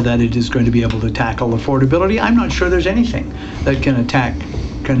sure that it is going to be able to tackle affordability. I'm not sure there's anything that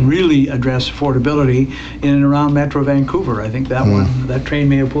can really address affordability in and around Metro Vancouver. I think that train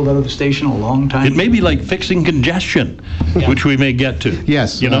may have pulled out of the station a long time ago. It may be like fixing congestion, which we may get to.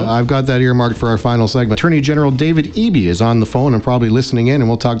 Yes, I've got that earmarked for our final segment. Attorney General David Eby is on the phone and probably listening in, and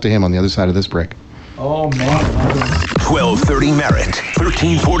we'll talk to him on the other side of this break. Oh, man. 1230 Merritt,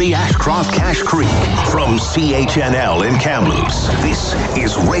 1340 Ashcroft Cache Creek. From CHNL in Kamloops, this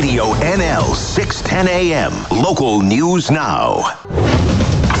is Radio NL 610 AM. Local news now.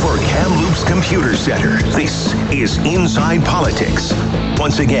 For Kamloops Computer Center, this is Inside Politics.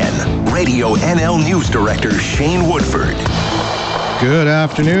 Once again, Radio NL News Director Shane Woodford. Good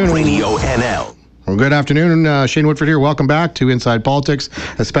afternoon. Radio NL. Well, good afternoon. Shane Woodford here. Welcome back to Inside Politics,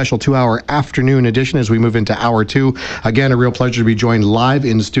 a special 2-hour afternoon edition as we move into hour 2. Again, a real pleasure to be joined live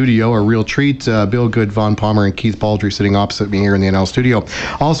in studio. A real treat. Bill Good, Vaughn Palmer, and Keith Baldry sitting opposite me here in the NL studio.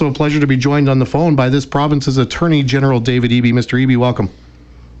 Also a pleasure to be joined on the phone by this province's Attorney General David Eby. Mr. Eby, welcome.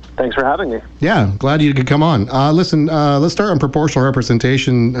 Thanks for having me. Yeah, glad you could come on. Listen, let's start on proportional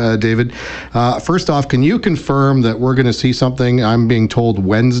representation, David. First off, can you confirm that we're going to see something? I'm being told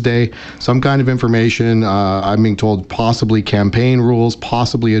Wednesday, some kind of information. I'm being told possibly campaign rules,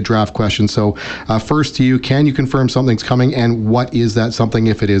 possibly a draft question. So first to you, can you confirm something's coming, and what is that something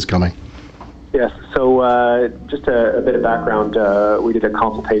if it is coming? Yes, so just a bit of background. We did a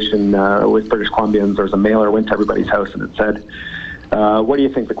consultation with British Columbians. There was a mailer, went to everybody's house, and it said, what do you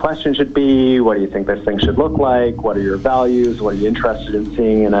think the question should be? What do you think this thing should look like? What are your values? What are you interested in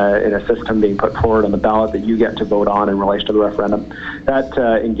seeing in a system being put forward on the ballot that you get to vote on in relation to the referendum? That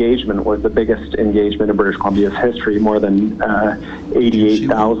engagement was the biggest engagement in British Columbia's history. More than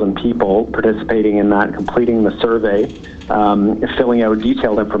 88,000 people participating in that, completing the survey, filling out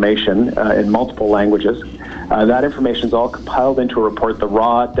detailed information in multiple languages. That information is all compiled into a report. The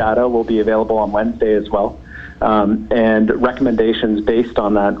raw data will be available on Wednesday as well. And recommendations based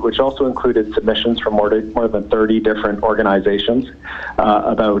on that, which also included submissions from more than 30 different organizations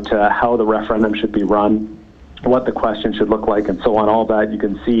about how the referendum should be run, what the question should look like, and so on. All that, you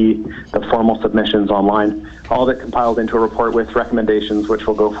can see the formal submissions online. All that compiled into a report with recommendations, which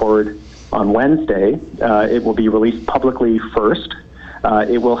will go forward on Wednesday. It will be released publicly first.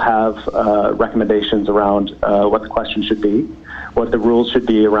 It will have recommendations around what the question should be, what the rules should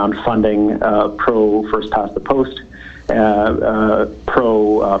be around funding, pro first past the post,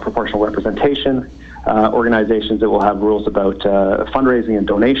 pro proportional representation, organizations that will have rules about fundraising and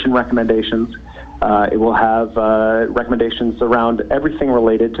donation recommendations. It will have recommendations around everything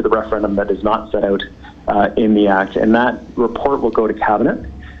related to the referendum that is not set out in the Act. And that report will go to Cabinet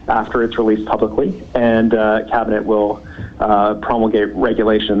after it's released publicly, and Cabinet will promulgate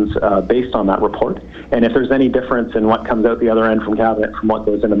regulations based on that report. And if there's any difference in what comes out the other end from Cabinet from what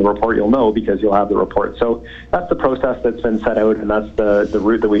goes into the report, you'll know because you'll have the report. So that's the process that's been set out, and that's the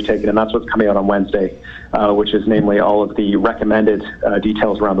route that we've taken, and that's what's coming out on Wednesday, which is namely all of the recommended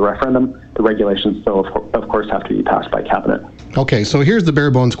details around the referendum. The regulations, though, of course, have to be passed by Cabinet. Okay, so here's the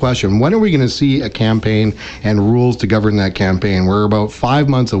bare bones question. When are we going to see a campaign and rules to govern that campaign? We're about 5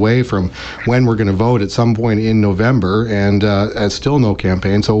 months away from when we're going to vote at some point in November, and still no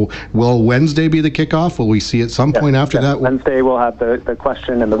campaign. So will Wednesday be the kickoff? Will we see at some point after that? Wednesday we'll have the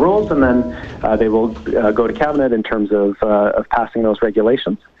question and the rules, and then they will go to Cabinet in terms of passing those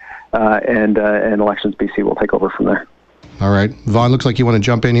regulations, and Elections BC will take over from there. All right. Vaughn, looks like you want to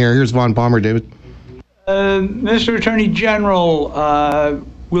jump in here. Here's Vaughn Palmer, David. Mr. Attorney General,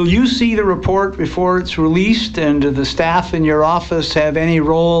 Will you see the report before it's released, and do the staff in your office have any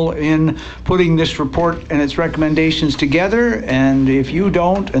role in putting this report and its recommendations together? And if you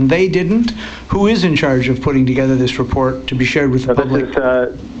don't and they didn't, who is in charge of putting together this report to be shared with the public?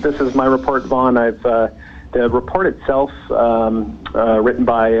 This is my report, Vaughn. The report itself, written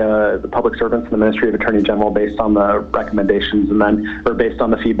by the public servants in the Ministry of Attorney General, based on the recommendations or based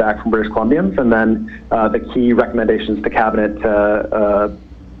on the feedback from British Columbians, and then the key recommendations to Cabinet.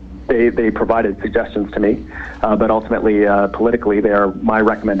 They provided suggestions to me, but ultimately, politically, they are my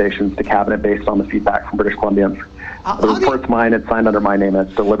recommendations to Cabinet based on the feedback from British Columbians. The report's mine. It's signed under my name.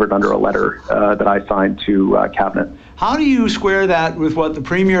 It's delivered under a letter that I signed to Cabinet. How do you square that with what the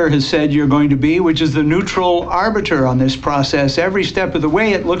Premier has said you're going to be, which is the neutral arbiter on this process? Every step of the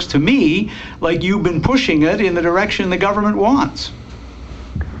way, it looks to me like you've been pushing it in the direction the government wants.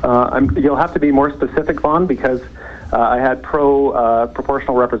 You'll have to be more specific, Vaughn, because I had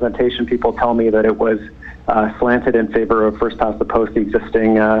proportional representation people tell me that it was slanted in favor of first past the post, the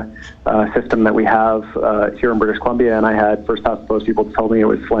existing system that we have here in British Columbia, and I had first past the post people tell me it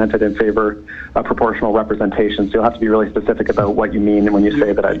was slanted in favor of proportional representation. So you'll have to be really specific about what you mean when you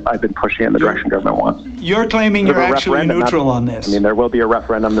say that I've been pushing it in the direction government wants. You're claiming you're actually neutral on this. I mean, there will be a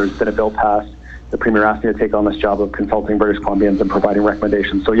referendum. There's been a bill passed. The Premier asked me to take on this job of consulting British Columbians and providing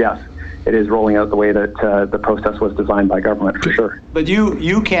recommendations. So yes, it is rolling out the way that the process was designed by government, for sure. But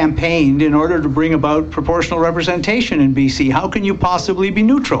you campaigned in order to bring about proportional representation in BC. How can you possibly be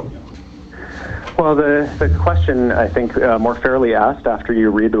neutral? Well, the question, I think, more fairly asked after you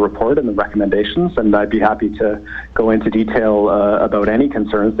read the report and the recommendations, and I'd be happy to go into detail about any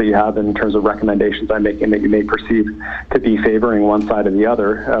concerns that you have in terms of recommendations I'm making that you may perceive to be favoring one side or the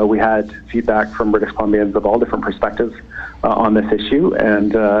other. We had feedback from British Columbians of all different perspectives on this issue,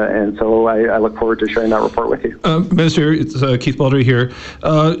 and so I look forward to sharing that report with you. Minister, it's Keith Baldry here.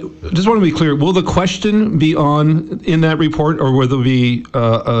 Just want to be clear, will the question be in that report, or will there be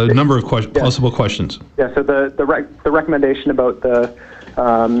a number of possible questions? Yeah, so the recommendation about the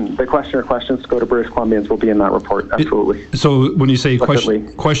question or questions to go to British Columbians will be in that report, absolutely. So when you say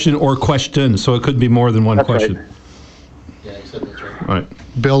question or question, so it could be more than one question? Right. Yeah, you said that's right. All right.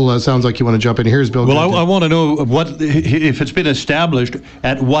 Bill, sounds like you want to jump in. Here's Bill. Well, I want to know if it's been established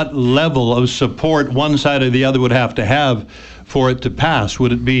at what level of support one side or the other would have to have for it to pass.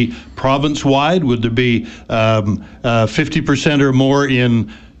 Would it be province-wide? Would there be 50% or more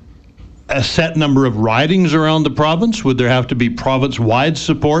in a set number of ridings around the province? Would there have to be province-wide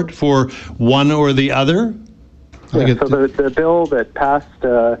support for one or the other? Yeah, so the bill that passed,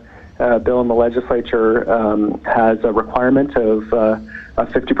 bill in the legislature, has a requirement of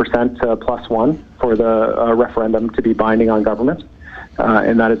 50% plus one for the referendum to be binding on government.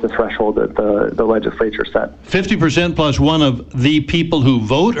 And that is the threshold that the legislature set. 50% plus one of the people who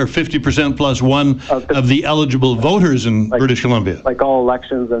vote, or 50% plus one of the eligible voters in British Columbia? Like all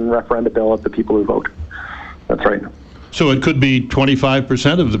elections and referenda bill of the people who vote. That's right. So it could be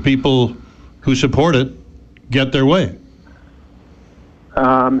 25% of the people who support it get their way.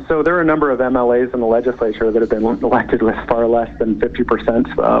 So there are a number of MLAs in the legislature that have been elected with far less than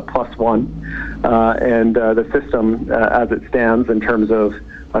 50% plus one. And the system, as it stands, in terms of,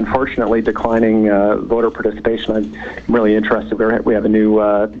 unfortunately, declining voter participation, I'm really interested. We have a new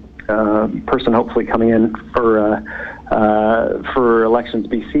person hopefully coming in for Elections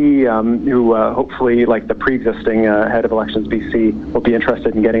BC, who hopefully, like the pre-existing head of Elections BC, will be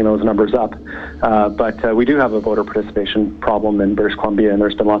interested in getting those numbers up. But we do have a voter participation problem in British Columbia, and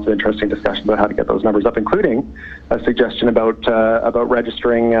there's been lots of interesting discussion about how to get those numbers up, including a suggestion about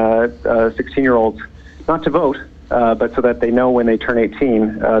registering 16-year-olds not to vote, but so that they know when they turn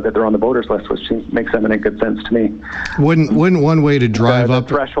 18 that they're on the voters list, which makes eminent good sense to me. Wouldn't one way to drive up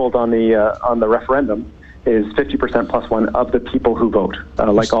the threshold on the referendum is 50% plus one of the people who vote,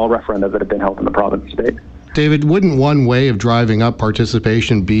 like all referenda that have been held in the province to date. David, wouldn't one way of driving up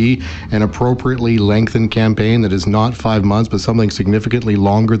participation be an appropriately lengthened campaign that is not 5 months, but something significantly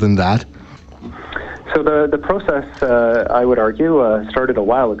longer than that? So the process, I would argue, started a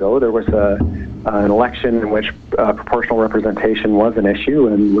while ago. There was an election in which proportional representation was an issue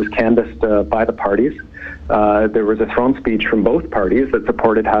and was canvassed by the parties. There was a throne speech from both parties that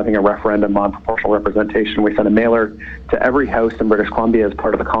supported having a referendum on proportional representation. We sent a mailer to every house in British Columbia as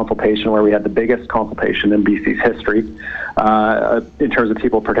part of the consultation, where we had the biggest consultation in BC's history in terms of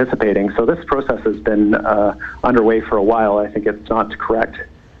people participating. So this process has been underway for a while. I think it's not correct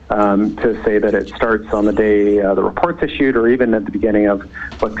to say that it starts on the day the report's issued, or even at the beginning of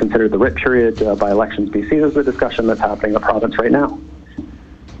what's considered the writ period by Elections BC. There's a discussion that's happening in the province right now.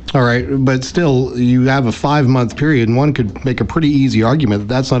 All right, but still, you have a 5-month period, and one could make a pretty easy argument that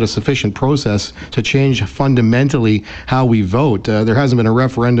that's not a sufficient process to change fundamentally how we vote. There hasn't been a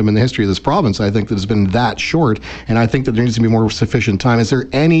referendum in the history of this province, I think, that has been that short, and I think that there needs to be more sufficient time. Is there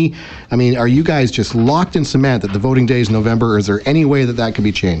any, are you guys just locked in cement that the voting day is November, or is there any way that that could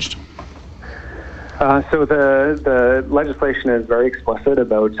be changed? So the legislation is very explicit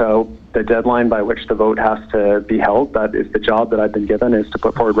about the deadline by which the vote has to be held. That is the job that I've been given, is to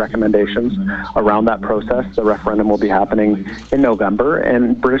put forward recommendations around that process. The referendum will be happening in November,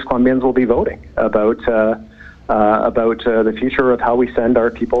 and British Columbians will be voting about the future of how we send our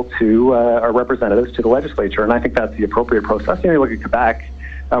people to our representatives to the legislature. And I think that's the appropriate process. You look at Quebec,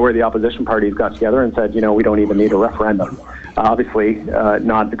 where the opposition parties got together and said, we don't even need a referendum. Obviously,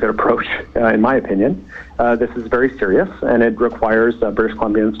 not a good approach, in my opinion. This is very serious, and it requires British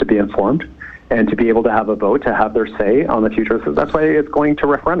Columbians to be informed and to be able to have a vote, to have their say on the future. So that's why it's going to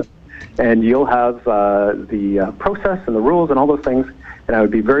referendum. And you'll have the process and the rules and all those things. And I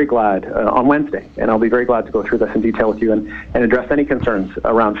would be very glad on Wednesday, and I'll be very glad to go through this in detail with you and address any concerns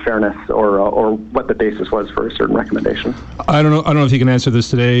around fairness or what the basis was for a certain recommendation. I don't know if you can answer this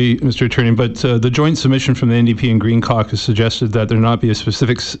today, Mr. Attorney, but the joint submission from the NDP and Green Caucus suggested that there not be a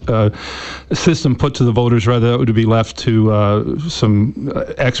specific system put to the voters, rather that would be left to some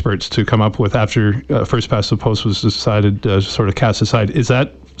experts to come up with after first past the post was decided, sort of cast aside. Is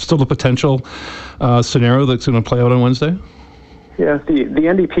that still a potential scenario that's going to play out on Wednesday? Yes, the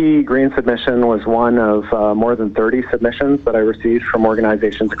NDP Green submission was one of more than 30 submissions that I received from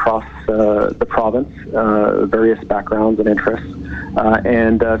organizations across the province, various backgrounds and interests,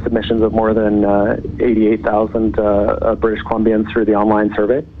 and submissions of more than 88,000 British Columbians through the online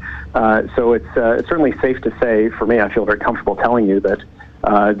survey. So it's certainly safe to say, for me, I feel very comfortable telling you that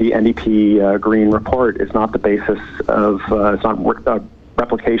the NDP Green report is not the basis of, it's not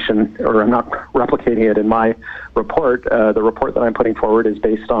replication, or I'm not replicating it in my report. The report that I'm putting forward is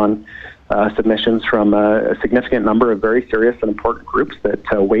based on submissions from a significant number of very serious and important groups that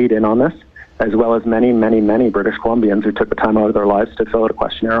weighed in on this, as well as many, many, many British Columbians who took the time out of their lives to fill out a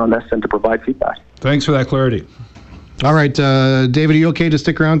questionnaire on this and to provide feedback. Thanks for that clarity. All right, David, are you okay to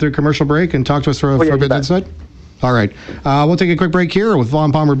stick around through a commercial break and talk to us for a bit inside? All right. We'll take a quick break here with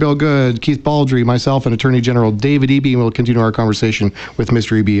Vaughn Palmer, Bill Good, Keith Baldry, myself, and Attorney General David Eby. And we'll continue our conversation with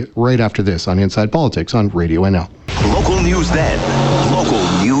Mr. Eby right after this on Inside Politics on Radio NL. Local news then. Local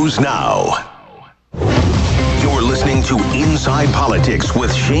news now. You're listening to Inside Politics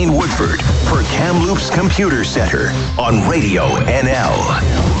with Shane Woodford for Kamloops Computer Center on Radio NL.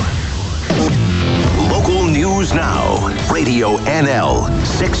 Local news now. Radio NL,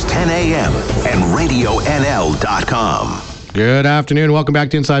 610 AM and RadioNL.com. Good afternoon. Welcome back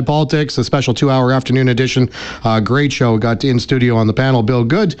to Inside Politics, a special 2-hour afternoon edition. Great show. Got in studio on the panel, Bill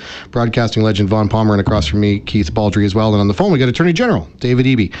Good, broadcasting legend Vaughn Palmer, and across from me, Keith Baldry as well. And on the phone, we got Attorney General David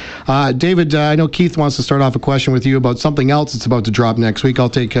Eby. David, I know Keith wants to start off a question with you about something else that's about to drop next week. I'll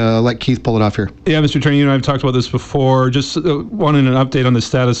let Keith pull it off here. Yeah, Mr. Attorney, you and I have talked about this before. Just wanted an update on the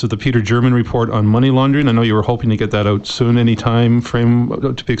status of the Peter German report on money laundering. I know you were hoping to get that out soon. Any time frame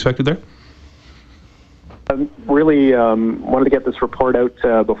to be expected there? I really wanted to get this report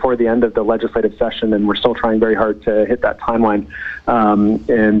out before the end of the legislative session, and we're still trying very hard to hit that timeline.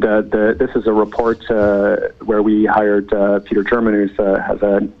 This is a report where we hired Peter German, who has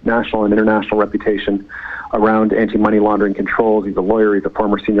a national and international reputation around anti-money laundering controls. He's a lawyer. He's a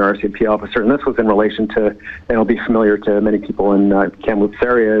former senior RCMP officer. And this was in relation to, and it'll be familiar to many people in Kamloops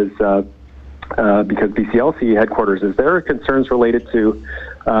area, because BCLC headquarters is there, concerns related to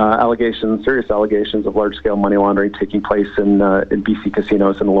serious allegations of large-scale money laundering taking place in BC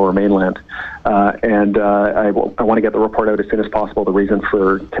casinos in the Lower Mainland. I want to get the report out as soon as possible. The reason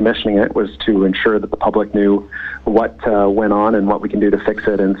for commissioning it was to ensure that the public knew what went on and what we can do to fix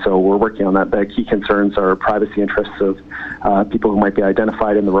it. And so we're working on that. The key concerns are privacy interests of people who might be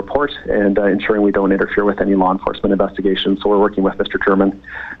identified in the report, and ensuring we don't interfere with any law enforcement investigations. So we're working with Mr. German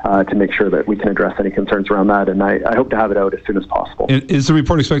to make sure that we can address any concerns around that. And I hope to have it out as soon as possible. Is the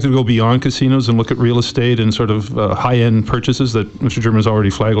report expected to go beyond casinos and look at real estate and sort of high-end purchases that Mr. German has already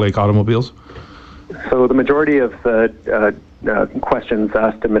flagged, like automobiles? So the majority of the questions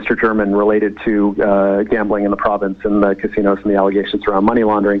asked to Mr. German related to gambling in the province and the casinos and the allegations around money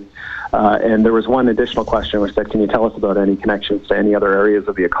laundering. And there was one additional question which said, can you tell us about any connections to any other areas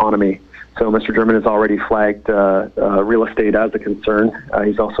of the economy? So Mr. German has already flagged real estate as a concern.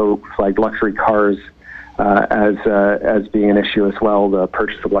 He's also flagged luxury cars as being an issue as well, the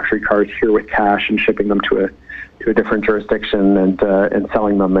purchase of luxury cars here with cash and shipping them to a different jurisdiction and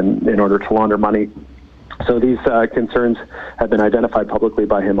selling them in order to launder money. So these concerns have been identified publicly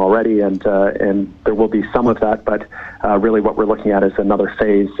by him already, and there will be some of that, but really what we're looking at is another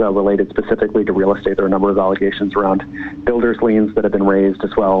phase related specifically to real estate. There are a number of allegations around builders' liens that have been raised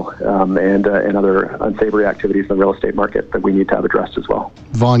as well, and other unsavory activities in the real estate market that we need to have addressed as well.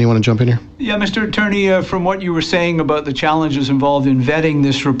 Vaughn, you want to jump in here? Yeah, Mr. Attorney, from what you were saying about the challenges involved in vetting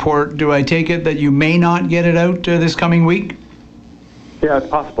this report, do I take it that you may not get it out this coming week? Yeah, it's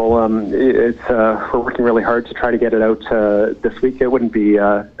possible. We're working really hard to try to get it out this week. It wouldn't be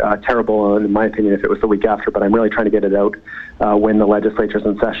terrible, in my opinion, if it was the week after, but I'm really trying to get it out when the legislature's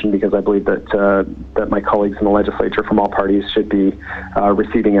in session, because I believe that my colleagues in the legislature from all parties should be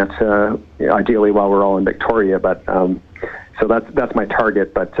receiving it ideally while we're all in Victoria. But so that's my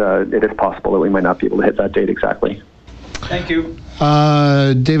target, but it is possible that we might not be able to hit that date exactly. Thank you.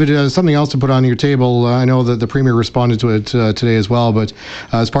 David, something else to put on your table. I know that the Premier responded to it today as well, but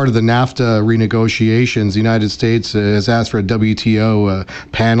as part of the NAFTA renegotiations, the United States has asked for a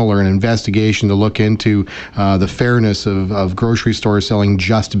WTO panel or an investigation to look into the fairness of grocery stores selling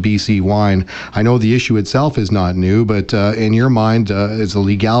just BC wine. I know the issue itself is not new, but in your mind, is the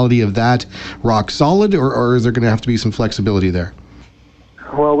legality of that rock solid, or is there going to have to be some flexibility there?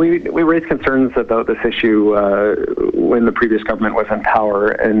 Well, we raised concerns about this issue when the previous government was in power,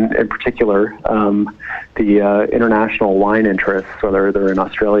 and in particular, the international wine interests, whether they're in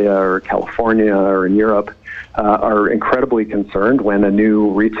Australia or California or in Europe, are incredibly concerned when a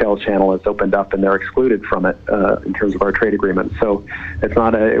new retail channel is opened up and they're excluded from it in terms of our trade agreement. So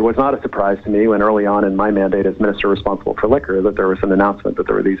it was not a surprise to me when early on in my mandate as minister responsible for liquor that there was an announcement that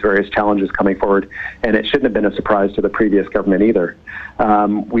there were these various challenges coming forward, and it shouldn't have been a surprise to the previous government either.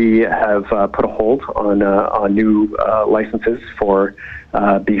 We have put a hold on new licenses for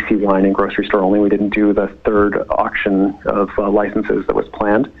BC wine and grocery store only. We didn't do the third auction of licenses that was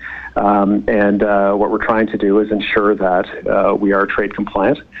planned. And what we're trying to do is ensure that we are trade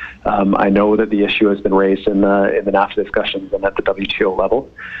compliant. I know that the issue has been raised in the NAFTA discussions and at the WTO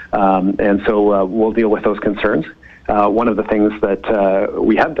level. And so we'll deal with those concerns. One of the things that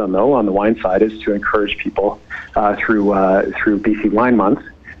we have done, though, on the wine side is to encourage people through BC Wine Month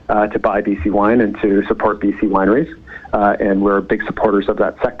to buy BC wine and to support BC wineries. And we're big supporters of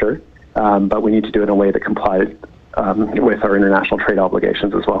that sector, but we need to do it in a way that complies with our international trade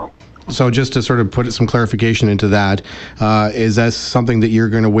obligations as well. So just to sort of put some clarification into that, is that something that you're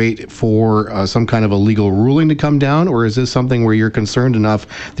going to wait for some kind of a legal ruling to come down, or is this something where you're concerned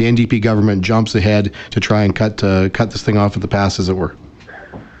enough the NDP government jumps ahead to try and cut this thing off at the pass, as it were?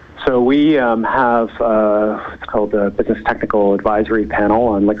 So we have what's called the Business Technical Advisory Panel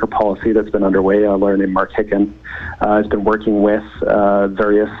on liquor policy that's been underway. A lawyer named Mark Hicken has been working with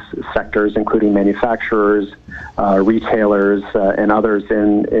various sectors, including manufacturers, retailers, and others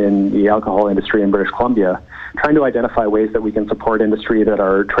in the alcohol industry in British Columbia, trying to identify ways that we can support industry that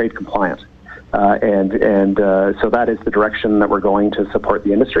are trade compliant. So that is the direction that we're going to support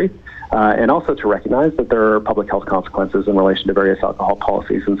the industry, and also to recognize that there are public health consequences in relation to various alcohol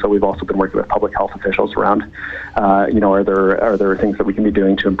policies. And so we've also been working with public health officials around, are there things that we can be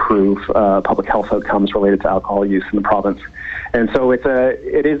doing to improve public health outcomes related to alcohol use in the province. And so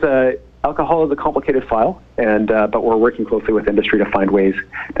alcohol is a complicated file, but we're working closely with industry to find ways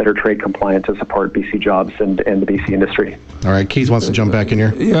that are trade compliant to support BC jobs and the BC industry. All right, Keith wants to jump back in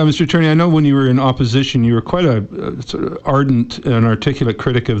here. Yeah, Mr. Attorney, I know when you were in opposition, you were quite a sort of ardent and articulate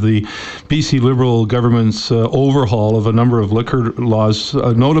critic of the BC Liberal government's overhaul of a number of liquor laws,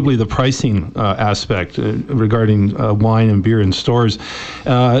 notably the pricing aspect regarding wine and beer in stores.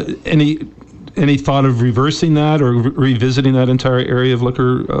 Any thought of reversing that or revisiting that entire area of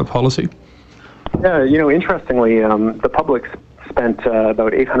liquor policy? Yeah, interestingly, the public spent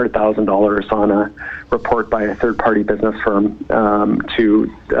about $800,000 on a report by a third-party business firm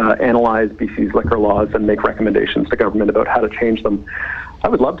to analyze BC's liquor laws and make recommendations to government about how to change them. I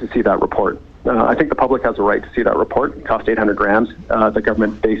would love to see that report. I think the public has a right to see that report. It cost $800,000. The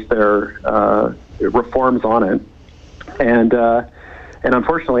government based their reforms on it. And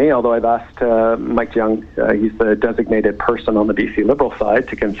unfortunately, although I've asked Mike Young, he's the designated person on the BC Liberal side,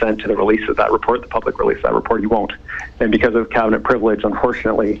 to consent to the release of that report, the public release of that report, he won't. And because of cabinet privilege,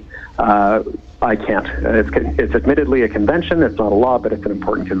 unfortunately, I can't. It's admittedly a convention. It's not a law, but it's an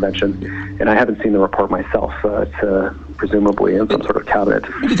important convention. And I haven't seen the report myself. It's presumably in some sort of cabinet.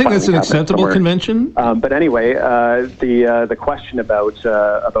 Do you think that's an acceptable convention? But anyway, the question about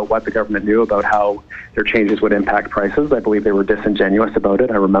what the government knew about how their changes would impact prices, I believe they were disingenuous about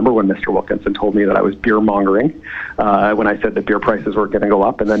it. I remember when Mr. Wilkinson told me that I was beer mongering when I said that beer prices were going to go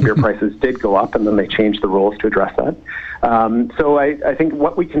up, and then beer prices did go up, and then they changed the rules to address that. So I think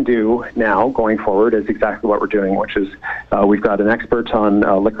what we can do now going forward is exactly what we're doing, which is we've got an expert on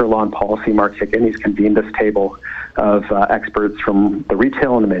liquor law and policy, Mark Hicken. He's convened this table of experts from the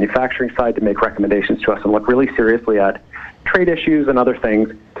retail and the manufacturing side to make recommendations to us and look really seriously at trade issues and other things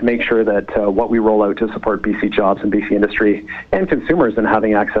to make sure that what we roll out to support BC jobs and BC industry and consumers in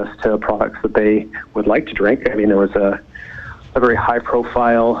having access to products that they would like to drink. I mean, there was a very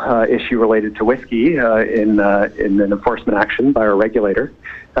high-profile issue related to whiskey in an enforcement action by our regulator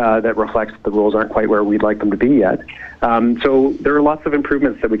that reflects that the rules aren't quite where we'd like them to be yet. So there are lots of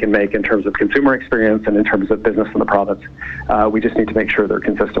improvements that we can make in terms of consumer experience and in terms of business in the province. We just need to make sure they're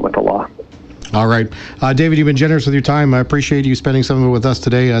consistent with the law. All right. David, you've been generous with your time. I appreciate you spending some of it with us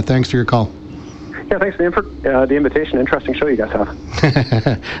today. Thanks for your call. Yeah, thanks for the invitation. Interesting show you guys have.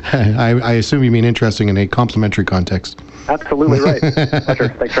 I assume you mean interesting in a complimentary context. Absolutely right. Pleasure.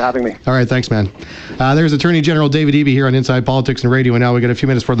 Thanks for having me. All right, thanks, man. There's Attorney General David Eby here on Inside Politics and Radio. And now we got a few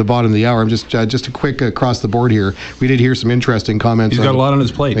minutes for the bottom of the hour. I'm just a quick across the board here. We did hear some interesting comments. He's got a lot on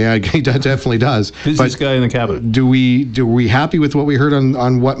his plate. Yeah, he definitely does. Busiest guy in the cabinet. Do we happy with what we heard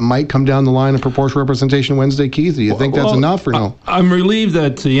on what might come down the line of proportional representation Wednesday, Keith? Do you think that's enough or no? I'm relieved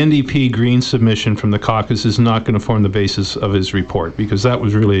that the NDP Green submission from the caucus is not going to form the basis of his report, because that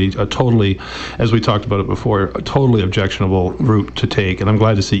was really a totally, as we talked about it before, a totally objectionable route to take, and I'm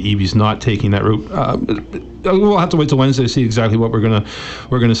glad to see Eby's not taking that route. We'll have to wait till Wednesday to see exactly what we're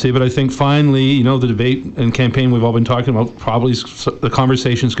gonna see. But I think finally, the debate and campaign we've all been talking about, probably the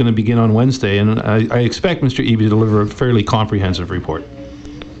conversation is going to begin on Wednesday, and I expect Mr. Eby to deliver a fairly comprehensive report.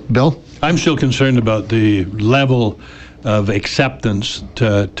 Bill? I'm still concerned about the level of acceptance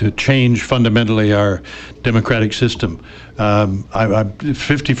to change fundamentally our democratic system.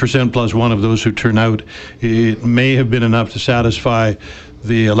 50% plus one of those who turn out, it may have been enough to satisfy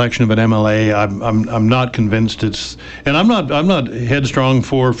the election of an MLA. I'm not convinced it's, and I'm not headstrong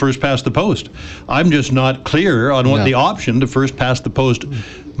for first past the post. I'm just not clear on what the option to first past the post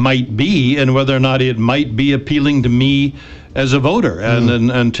might be, and whether or not it might be appealing to me as a voter.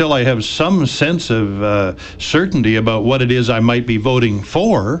 And until I have some sense of certainty about what it is I might be voting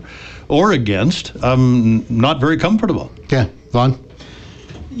for or against, I'm not very comfortable. Yeah, Vaughn?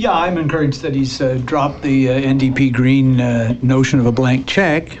 Yeah, I'm encouraged that he's dropped the NDP Green notion of a blank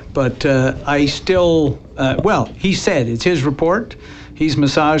check, but I still, he said it's his report, he's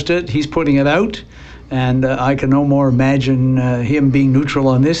massaged it, he's putting it out, and I can no more imagine him being neutral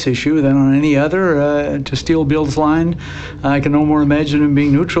on this issue than on any other. To steal Bill's line, I can no more imagine him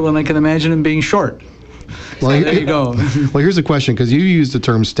being neutral than I can imagine him being short. Well, there you go. Well, here's a question, because you used the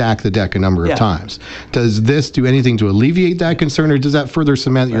term stack the deck a number of times. Does this do anything to alleviate that concern, or does that further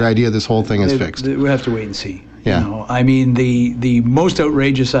cement your idea this whole thing is fixed? We have to wait and see. Yeah. I mean, the most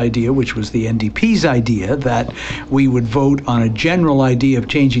outrageous idea, which was the NDP's idea, that we would vote on a general idea of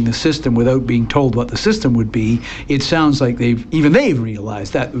changing the system without being told what the system would be, it sounds like they've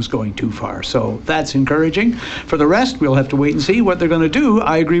realized that was going too far. So that's encouraging. For the rest, we'll have to wait and see what they're going to do.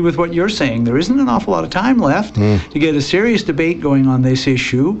 I agree with what you're saying. There isn't an awful lot of time left to get a serious debate going on this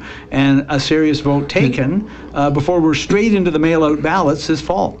issue and a serious vote taken before we're straight into the mail-out ballots this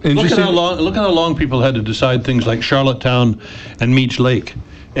fall. Look at how long people had to decide things like Charlottetown and Meech Lake.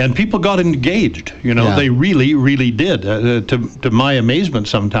 And people got engaged, they really, really did, to my amazement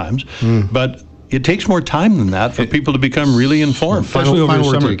sometimes. But it takes more time than that for people to become really informed. Especially over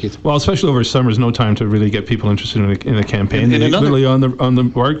summer. Well, especially over summer is no time to really get people interested in a campaign. Literally on the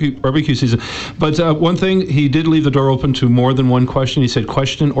barbecue season. But one thing, he did leave the door open to more than one question. He said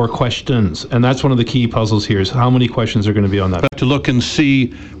question or questions, and that's one of the key puzzles here: is how many questions are going to be on that. To look and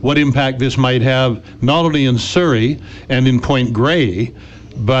see what impact this might have, not only in Surrey and in Point Grey,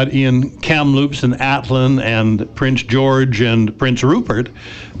 but in Kamloops and Atlin and Prince George and Prince Rupert.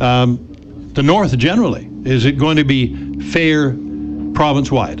 The North generally. Is it going to be fair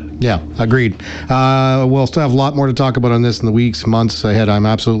province-wide? Yeah, agreed. We'll still have a lot more to talk about on this in the weeks, months ahead, I'm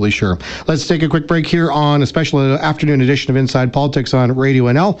absolutely sure. Let's take a quick break here on a special afternoon edition of Inside Politics on Radio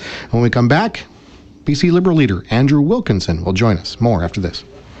NL. When we come back, BC Liberal leader Andrew Wilkinson will join us. More after this.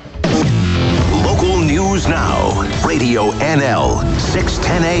 Local news now. Radio NL,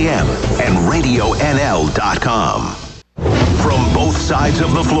 610 AM and RadioNL.com. From both sides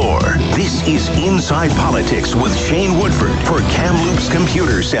of the floor, this is Inside Politics with Shane Woodford for Kamloops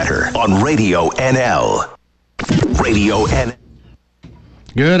Computer Center on Radio NL. Radio NL.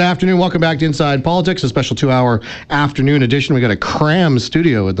 Good afternoon. Welcome back to Inside Politics, a special 2-hour afternoon edition. We got a cram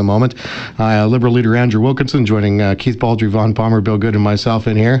studio at the moment. Liberal leader Andrew Wilkinson joining Keith Baldry, Vaughn Palmer, Bill Good, and myself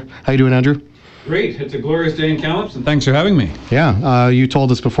in here. How you doing, Andrew? Great. It's a glorious day in Kamloops, and thanks for having me. Yeah, you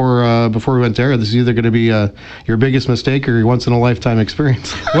told us before we went there, this is either going to be your biggest mistake or your once-in-a-lifetime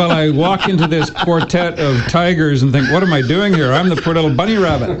experience. Well, I walk into this quartet of tigers and think, what am I doing here? I'm the poor little bunny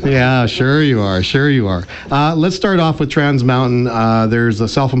rabbit. Yeah, sure you are. Let's start off with Trans Mountain. There's a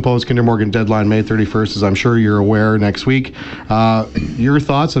self-imposed Kinder Morgan deadline, May 31st, as I'm sure you're aware, next week. Your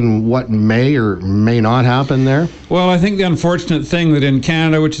thoughts on what may or may not happen there? Well, I think the unfortunate thing that in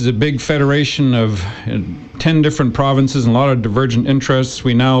Canada, which is a big federation of 10 different provinces and a lot of divergent interests,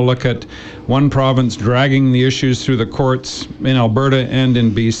 we now look at one province dragging the issues through the courts in Alberta and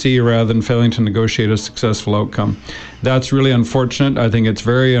in BC rather than failing to negotiate a successful outcome. That's really unfortunate. I think it's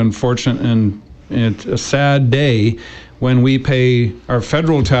very unfortunate, and it's a sad day when we pay our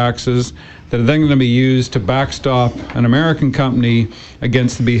federal taxes that are then going to be used to backstop an American company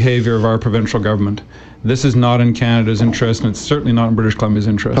against the behavior of our provincial government. This is not in Canada's interest, and it's certainly not in British Columbia's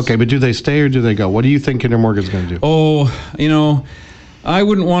interest. Okay, but do they stay or do they go? What do you think Kinder Morgan's going to do? Oh, I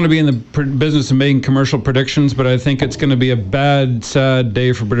wouldn't want to be in the business of making commercial predictions, but I think it's going to be a bad, sad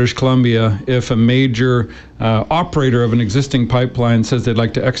day for British Columbia if a major operator of an existing pipeline says they'd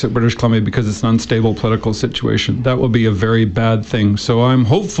like to exit British Columbia because it's an unstable political situation. That will be a very bad thing. So I'm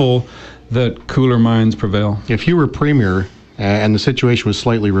hopeful that cooler minds prevail. If you were Premier and the situation was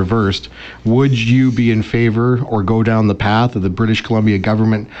slightly reversed, would you be in favor or go down the path of the British Columbia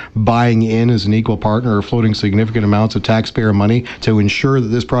government buying in as an equal partner or floating significant amounts of taxpayer money to ensure that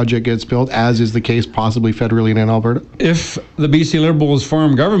this project gets built, as is the case possibly federally in Alberta? If the BC Liberals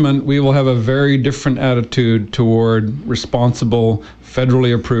form government, we will have a very different attitude toward responsible,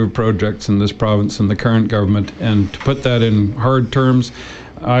 federally approved projects in this province than the current government. And to put that in hard terms,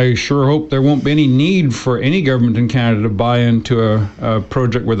 I sure hope there won't be any need for any government in Canada to buy into a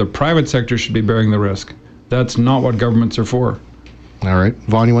project where the private sector should be bearing the risk. That's not what governments are for. All right.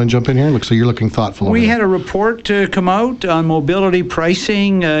 Vaughn, you want to jump in here? Looks like you're looking thoughtful. We had a report come out on mobility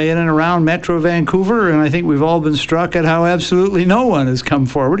pricing in and around Metro Vancouver, and I think we've all been struck at how absolutely no one has come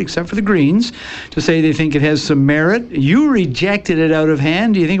forward, except for the Greens, to say they think it has some merit. You rejected it out of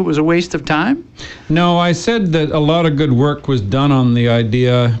hand. Do you think it was a waste of time? No, I said that a lot of good work was done on the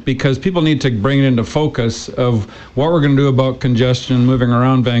idea because people need to bring it into focus of what we're going to do about congestion moving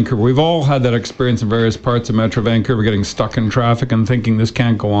around Vancouver. We've all had that experience in various parts of Metro Vancouver, getting stuck in traffic and thinking this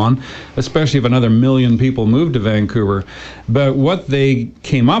can't go on, especially if another 1 million people move to Vancouver. But what they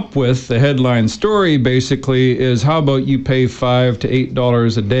came up with, the headline story basically, is how about you pay $5 to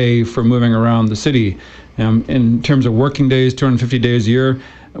 $8 a day for moving around the city? In terms of working days, 250 days a year,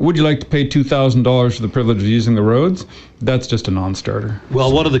 would you like to pay $2,000 for the privilege of using the roads? That's just a non-starter.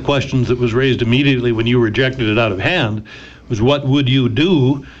 Well, one of the questions that was raised immediately when you rejected it out of hand was, what would you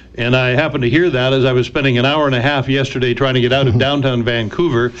do? And I happened to hear that as I was spending an hour and a half yesterday trying to get out of downtown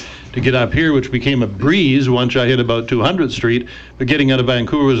Vancouver to get up here, which became a breeze once I hit about 200th Street. But getting out of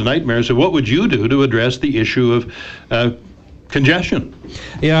Vancouver was a nightmare. So what would you do to address the issue of congestion?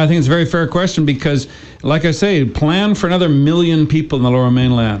 Yeah, I think it's a very fair question because, like I say, plan for another 1 million people in the Lower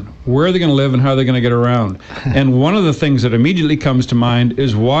Mainland. Where are they going to live and how are they going to get around? And one of the things that immediately comes to mind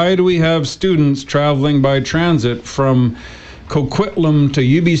is, why do we have students traveling by transit from Coquitlam to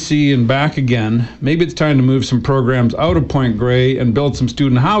UBC and back again? Maybe it's time to move some programs out of Point Grey and build some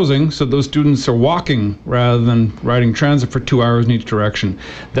student housing so those students are walking rather than riding transit for 2 hours in each direction.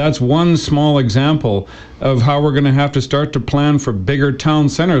 That's one small example of how we're going to have to start to plan for bigger town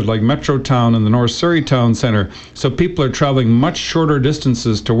centers like Metrotown and the North Surrey Town Centre, so people are traveling much shorter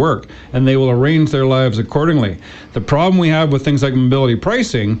distances to work, and they will arrange their lives accordingly. The problem we have with things like mobility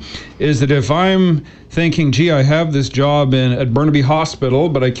pricing is that if I'm thinking, gee, I have this job at Burnaby Hospital,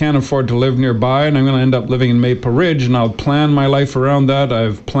 but I can't afford to live nearby, and I'm going to end up living in Maple Ridge, and I'll plan my life around that.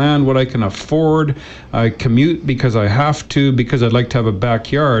 I've planned what I can afford. I commute because I have to, because I'd like to have a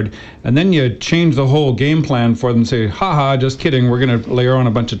backyard. And then you change the whole game plan for them and say, haha, just kidding, we're going to layer on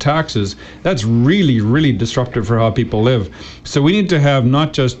a bunch of taxes. That's really, really disruptive for how people live. So we need to have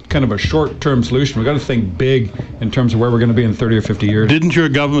not just kind of a short-term solution. We've got to think big in terms of where we're going to be in 30 or 50 years. Didn't your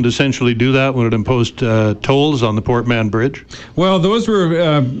government essentially do that when it imposed tolls on the Port Mann Bridge? Well, those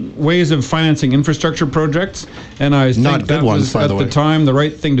were ways of financing infrastructure projects, and I think that was at the time the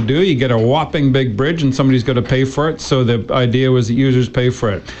right thing to do. You get a whopping big bridge and somebody's got to pay for it, so the idea was that users pay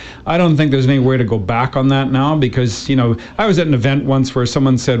for it. I don't think there's any way to go back on that now because, I was at an event once where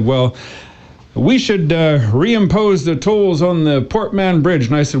someone said, well, we should reimpose the tolls on the Port Mann Bridge.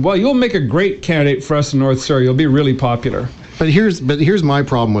 And I said, well, you'll make a great candidate for us in North Surrey. You'll be really popular. But here's my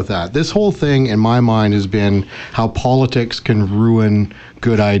problem with that. This whole thing, in my mind, has been how politics can ruin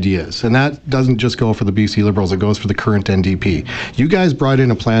good ideas. And that doesn't just go for the BC Liberals, it goes for the current NDP. You guys brought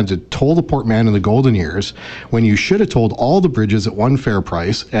in a plan to toll the Port Mann in the golden years when you should have tolled all the bridges at one fair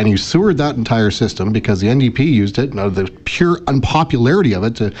price, and you sewered that entire system because the NDP used it, the pure unpopularity of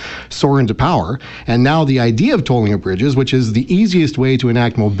it, to soar into power. And now the idea of tolling of bridges, which is the easiest way to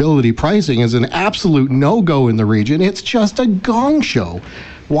enact mobility pricing, is an absolute no-go in the region. It's just a gong show.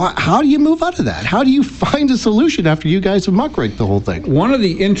 How do you move out of that? How do you find a solution after you guys have muckraked the whole thing? One of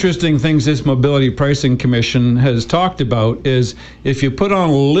the interesting things this Mobility Pricing Commission has talked about is if you put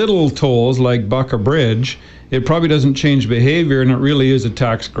on little tolls like Bucka Bridge, it probably doesn't change behavior, and it really is a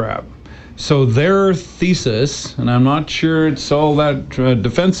tax grab. So their thesis, and I'm not sure it's all that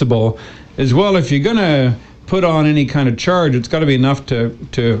defensible, is, well, if you're going to put on any kind of charge, it's got to be enough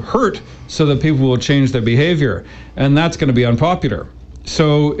to hurt so that people will change their behavior, and that's going to be unpopular.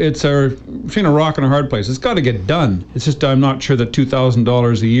 So it's between a rock and a hard place. It's got to get done. It's just I'm not sure that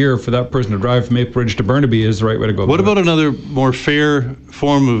 $2,000 a year for that person to drive from Maple Ridge to Burnaby is the right way to go. What about another more fair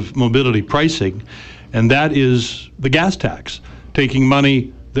form of mobility pricing, and that is the gas tax, taking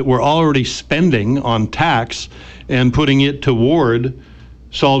money that we're already spending on tax and putting it toward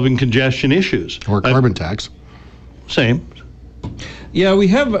solving congestion issues. Or carbon tax. Same. Yeah, we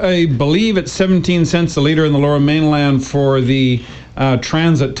have, I believe it's 17 cents a litre in the Lower Mainland for the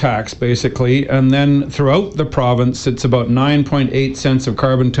transit tax, basically, and then throughout the province it's about 9.8 cents of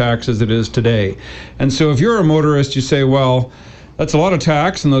carbon tax as it is today. And so if you're a motorist, you say, well, that's a lot of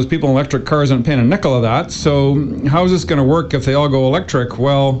tax, and those people in electric cars aren't paying a nickel of that, so how is this going to work if they all go electric?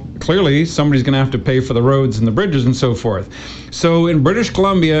 Well, clearly somebody's going to have to pay for the roads and the bridges and so forth. So in British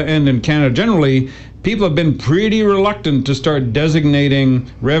Columbia and in Canada generally, people have been pretty reluctant to start designating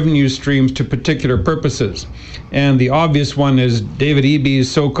revenue streams to particular purposes. And the obvious one is David Eby's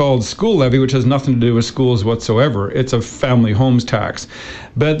so-called school levy, which has nothing to do with schools whatsoever. It's a family homes tax.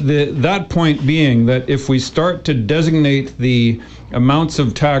 But that point being that if we start to designate the amounts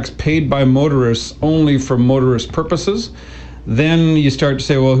of tax paid by motorists only for motorist purposes, then you start to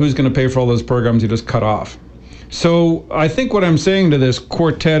say, well, who's going to pay for all those programs you just cut off? So I think what I'm saying to this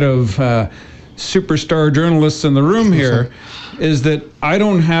quartet of superstar journalists in the room here is that I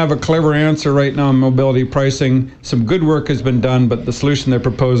don't have a clever answer right now on mobility pricing. Some good work has been done, but the solution they're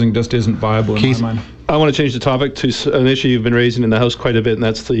proposing just isn't viable in my mind. I want to change the topic to an issue you've been raising in the House quite a bit, and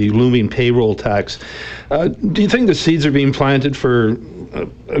that's the looming payroll tax. Do you think the seeds are being planted for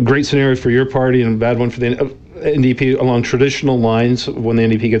a great scenario for your party and a bad one for the NDP along traditional lines when the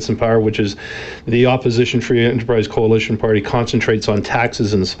NDP gets in power, which is the opposition Free Enterprise Coalition Party concentrates on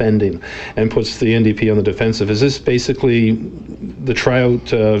taxes and spending and puts the NDP on the defensive? Is this basically the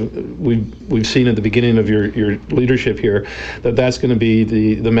tryout we've seen at the beginning of your leadership here, that's going to be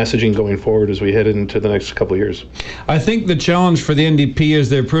the messaging going forward as we head into the next couple of years? I think the challenge for the NDP is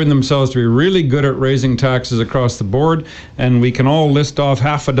they've proven themselves to be really good at raising taxes across the board, and we can all list off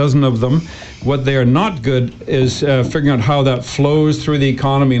half a dozen of them. What they are not good is figuring out how that flows through the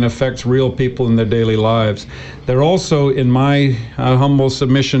economy and affects real people in their daily lives. They're also, in my humble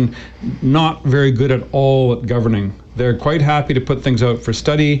submission, not very good at all at governing. They're quite happy to put things out for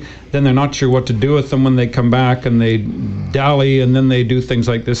study, then they're not sure what to do with them when they come back, and they dally, and then they do things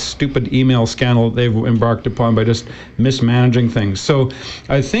like this stupid email scandal that they've embarked upon by just mismanaging things. So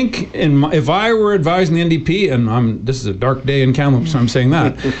I think if I were advising the NDP, and this is a dark day in Kamloops, so I'm saying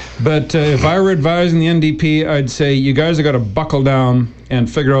that, but if I were advising the NDP, I'd say you guys have got to buckle down and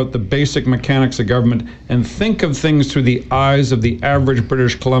figure out the basic mechanics of government and think of things through the eyes of the average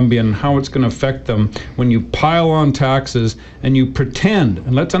British Columbian, how it's going to affect them when you pile on taxes and you pretend,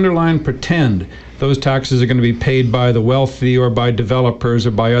 and let's underline pretend, those taxes are going to be paid by the wealthy or by developers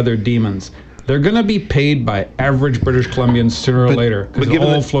or by other demons. They're going to be paid by average British Columbians sooner or later, because it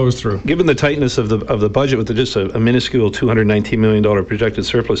all flows through. Given the tightness of the budget with just a minuscule $219 million projected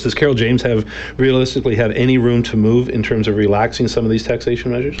surplus, does Carol James realistically have any room to move in terms of relaxing some of these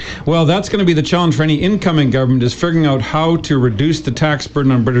taxation measures? Well, that's going to be the challenge for any incoming government, is figuring out how to reduce the tax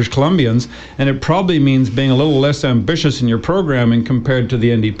burden on British Columbians, and it probably means being a little less ambitious in your programming compared to the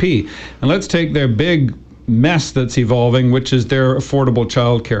NDP. And let's take their big mess that's evolving, which is their affordable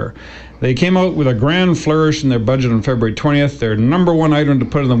childcare. They came out with a grand flourish in their budget on February 20th. Their number one item to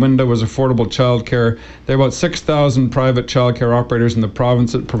put in the window was affordable childcare. There are about 6,000 private childcare operators in the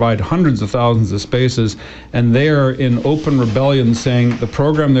province that provide hundreds of thousands of spaces, and they are in open rebellion saying the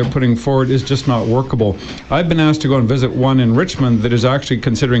program they're putting forward is just not workable. I've been asked to go and visit one in Richmond that is actually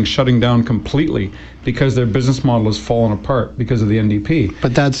considering shutting down completely because their business model has fallen apart because of the NDP.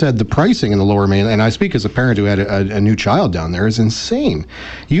 But that said, the pricing in the Lower Mainland, and I speak as a parent who had a new child down there, is insane.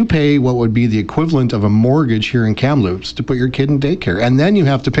 You pay what what would be the equivalent of a mortgage here in Kamloops to put your kid in daycare. And then you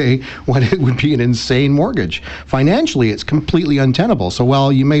have to pay what it would be an insane mortgage. Financially, it's completely untenable. So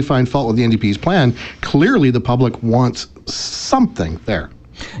while you may find fault with the NDP's plan, clearly the public wants something there.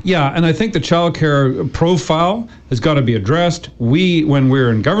 Yeah, and I think the childcare profile has got to be addressed. We, when we were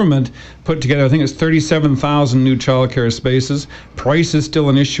in government, put together, I think it's 37,000 new childcare spaces. Price is still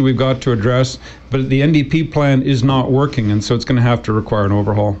an issue we've got to address, but the NDP plan is not working, and so it's going to have to require an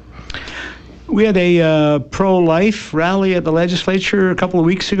overhaul. We had a pro-life rally at the legislature a couple of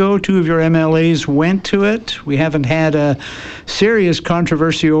weeks ago. 2 of your MLAs went to it. We haven't had a serious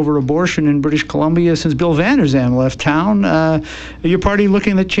controversy over abortion in British Columbia since Bill Vander Zalm left town. Are your party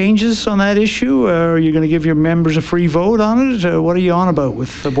looking at changes on that issue? Are you going to give your members a free vote on it? What are you on about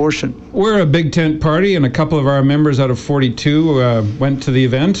with abortion? We're a big tent party, and a couple of our members out of 42 went to the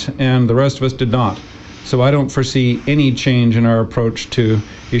event, and the rest of us did not. So I don't foresee any change in our approach to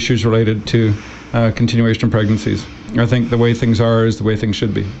issues related to continuation of pregnancies. I think the way things are is the way things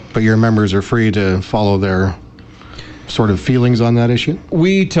should be. But your members are free to follow their sort of feelings on that issue?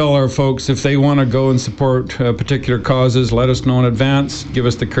 We tell our folks if they want to go and support particular causes, let us know in advance, give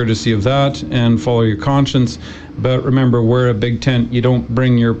us the courtesy of that, and follow your conscience. But remember, we're a big tent. You don't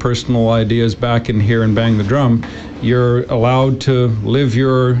bring your personal ideas back in here and bang the drum. You're allowed to live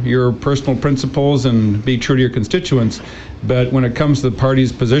your personal principles and be true to your constituents. But when it comes to the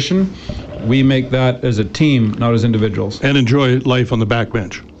party's position, we make that as a team, not as individuals. And enjoy life on the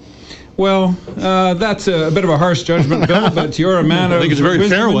backbench. Well, that's a bit of a harsh judgment, Bill, but you're a man of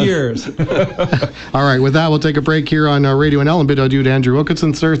wisdom and years. All right, with that, we'll take a break here on Radio NL, and bid adieu to Andrew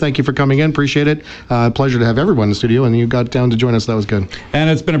Wilkinson. Sir, thank you for coming in. Appreciate it. Pleasure to have everyone in the studio, and you got down to join us. That was good. And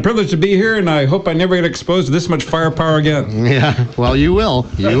it's been a privilege to be here, and I hope I never get exposed to this much firepower again. Yeah, well, you will.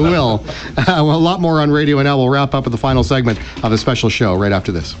 You will. Well, a lot more on Radio NL. We'll wrap up with the final segment of a special show right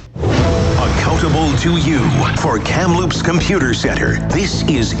after this. Accountable to you for Kamloops Computer Center. This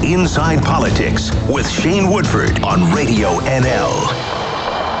is Inside Politics with Shane Woodford on Radio NL.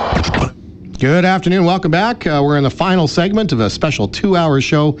 Good afternoon. Welcome back. We're in the final segment of a special 2-hour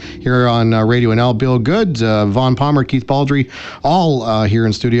show here on Radio NL. Bill Good, Vaughn Palmer, Keith Baldry, all here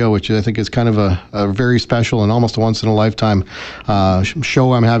in studio, which I think is kind of a very special and almost a once-in-a-lifetime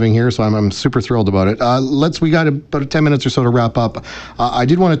show I'm having here, so I'm super thrilled about it. We got about 10 minutes or so to wrap up. I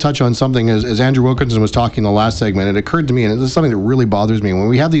did want to touch on something as Andrew Wilkinson was talking in the last segment. It occurred to me, and this is something that really bothers me, when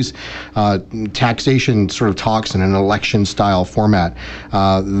we have these taxation sort of talks in an election-style format,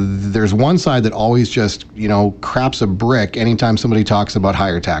 there's one side that always just, craps a brick anytime somebody talks about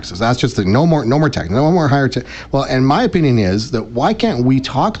higher taxes. That's just no more tax, no more higher tax. Well, and my opinion is that why can't we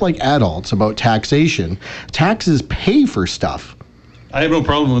talk like adults about taxation? Taxes pay for stuff. I have no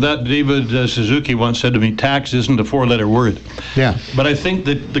problem with that. David Suzuki once said to me, tax isn't a 4-letter word. Yeah. But I think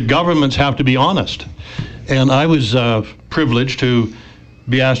that the governments have to be honest. And I was privileged to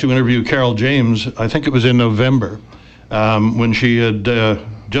be asked to interview Carol James, I think it was in November, when she had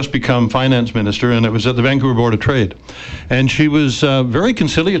just become finance minister, and it was at the Vancouver Board of Trade. And she was very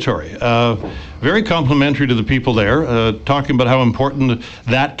conciliatory, very complimentary to the people there, talking about how important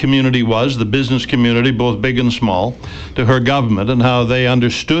that community was, the business community, both big and small, to her government, and how they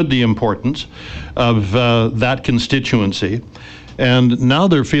understood the importance of that constituency. And now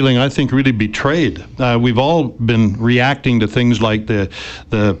they're feeling, I think, really betrayed. We've all been reacting to things like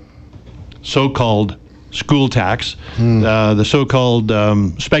the so-called school tax, the so-called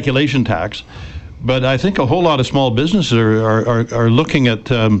speculation tax. But I think a whole lot of small businesses are looking at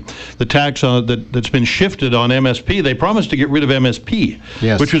the tax that's been shifted on MSP. They promised to get rid of MSP,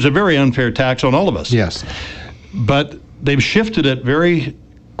 yes, which was a very unfair tax on all of us. Yes. But they've shifted it very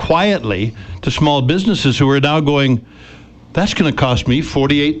quietly to small businesses who are now going, that's going to cost me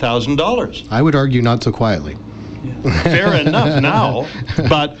 $48,000. I would argue not so quietly. Fair enough now,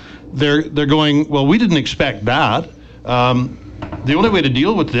 but they're going, well, we didn't expect that. The only way to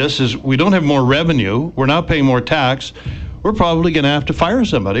deal with this is we don't have more revenue. We're not paying more tax. We're probably going to have to fire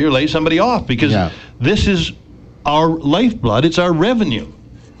somebody or lay somebody off because this is our lifeblood. It's our revenue.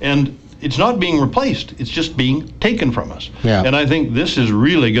 And it's not being replaced. It's just being taken from us. Yeah. And I think this is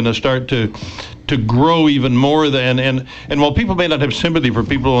really going to start to grow even more than, and while people may not have sympathy for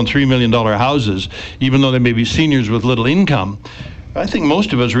people on $3 million houses, even though they may be seniors with little income, I think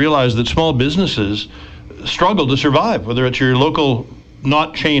most of us realize that small businesses struggle to survive, whether it's your local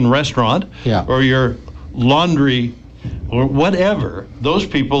not chain restaurant or your laundry or whatever, those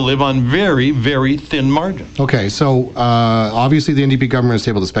people live on very, very thin margins. Okay, so obviously the NDP government has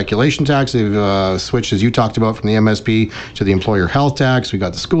tabled the speculation tax. They've switched, as you talked about, from the MSP to the employer health tax. We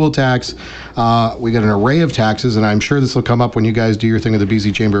got the school tax. We got an array of taxes, and I'm sure this will come up when you guys do your thing at the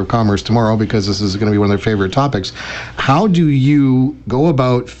BC Chamber of Commerce tomorrow, because this is going to be one of their favorite topics. How do you go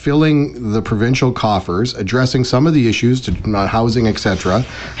about filling the provincial coffers, addressing some of the issues to housing, etc.,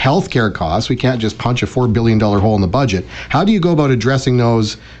 healthcare costs? We can't just punch a $4 billion hole in the budget. How do you go about addressing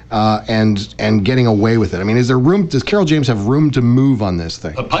those and getting away with it? I mean, is there room? Does Carol James have room to move on this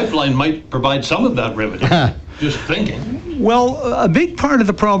thing? A pipeline might provide some of that revenue. Just thinking. Well, a big part of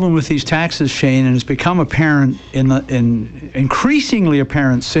the problem with these taxes, Shane, and it's become apparent increasingly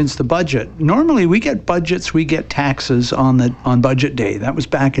apparent since the budget. Normally, we get budgets, we get taxes on budget day. That was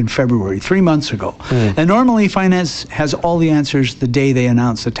back in February, 3 months ago. And normally, finance has all the answers the day they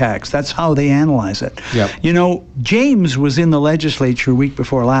announce the tax. That's how they analyze it. Yep. You know, James was in the legislature week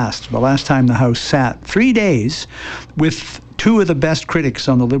before last, the last time the House sat, 3 days with two of the best critics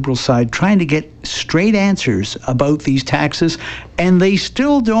on the Liberal side trying to get straight answers about these taxes, and they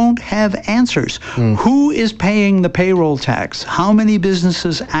still don't have answers. Who is paying the payroll tax? How many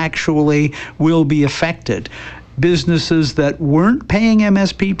businesses actually will be affected? Businesses that weren't paying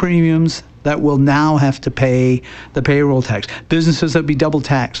MSP premiums that will now have to pay the payroll tax. Businesses that will be double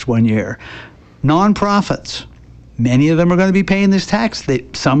taxed 1 year. Nonprofits, many of them are going to be paying this tax.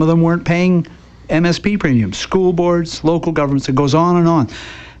 Some of them weren't paying MSP premiums, school boards, local governments, it goes on and on.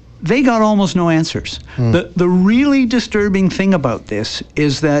 They got almost no answers. The really disturbing thing about this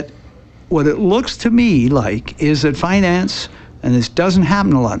is that what it looks to me like is that finance, and this doesn't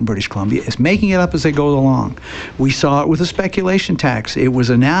happen a lot in British Columbia, is making it up as they go along. We saw it with the speculation tax. It was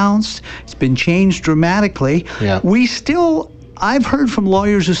announced, it's been changed dramatically. Yeah. I've heard from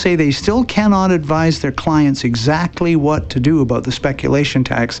lawyers who say they still cannot advise their clients exactly what to do about the speculation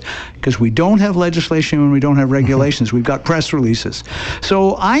tax because we don't have legislation and we don't have regulations. We've got press releases.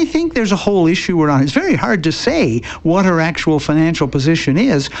 So I think there's a whole issue around it. It's very hard to say what her actual financial position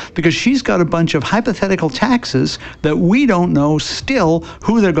is because she's got a bunch of hypothetical taxes that we don't know still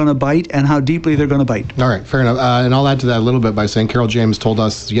who they're going to bite and how deeply they're going to bite. All right, fair enough. And I'll add to that a little bit by saying Carol James told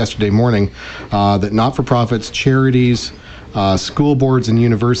us yesterday morning that not-for-profits, charities, school boards and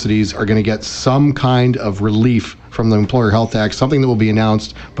universities are going to get some kind of relief from the employer health tax, something that will be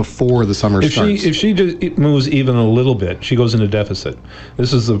announced before the summer starts. If she moves even a little bit, she goes into deficit.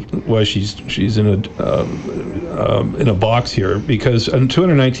 This is why she's in a box here, because a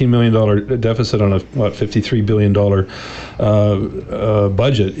 $219 million deficit on a $53 billion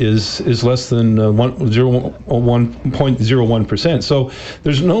budget is less than 1.01%. So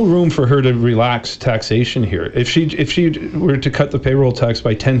there's no room for her to relax taxation here. If she were to cut the payroll tax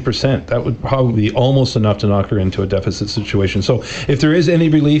by 10%, that would probably be almost enough to knock her into a deficit situation. So if there is any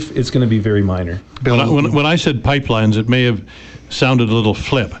relief, it's going to be very minor. When I said pipelines, it may have sounded a little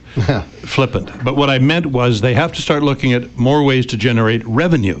flippant. But what I meant was they have to start looking at more ways to generate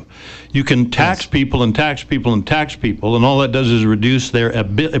revenue. You can tax people and tax people and tax people, and all that does is reduce their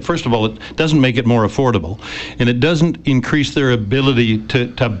ability. First of all, it doesn't make it more affordable, and it doesn't increase their ability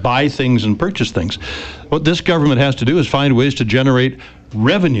to buy things and purchase things. What this government has to do is find ways to generate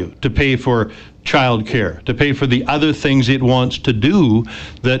revenue to pay for child care, to pay for the other things it wants to do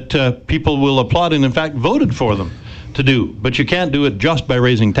that people will applaud and, in fact, voted for them to do. But you can't do it just by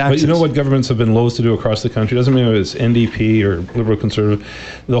raising taxes. But you know what governments have been loath to do across the country? It doesn't matter if it's NDP or Liberal Conservative.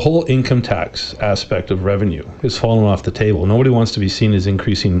 The whole income tax aspect of revenue has fallen off the table. Nobody wants to be seen as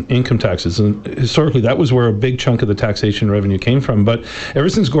increasing income taxes. And historically, that was where a big chunk of the taxation revenue came from. But ever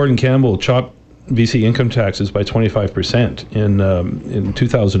since Gordon Campbell chopped BC income taxes by 25% in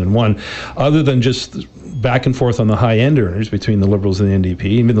 2001, other than just back and forth on the high-end earners between the Liberals and the NDP.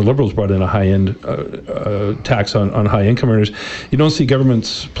 Even the Liberals brought in a high-end tax on high-income earners. You don't see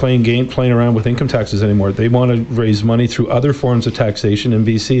governments playing around with income taxes anymore. They want to raise money through other forms of taxation in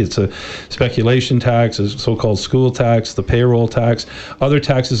BC. It's a speculation tax, a so-called school tax, the payroll tax. Other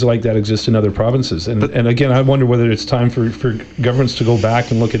taxes like that exist in other provinces. And again, I wonder whether it's time for governments to go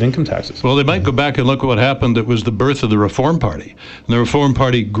back and look at income taxes. Well, they might go back and look at what happened. That was the birth of the Reform Party. And the Reform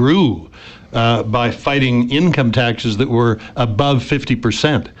Party grew by fighting income taxes that were above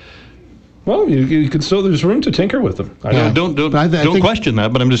 50%. Well, you can still, there's room to tinker with them. Don't question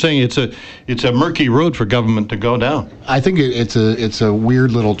that, but I'm just saying it's a murky road for government to go down. I think it's a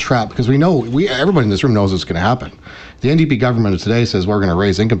weird little trap because everybody in this room knows what's going to happen. The NDP government of today says we're going to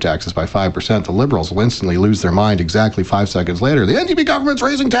raise income taxes by 5%. The Liberals will instantly lose their mind exactly 5 seconds later. The NDP government's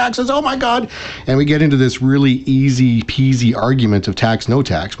raising taxes. Oh my God. And we get into this really easy peasy argument of tax, no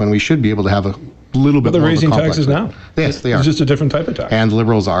tax, when we should be able to have little bit But they're more of a raising complex taxes thing. now. Yes, they are. It's just a different type of tax. And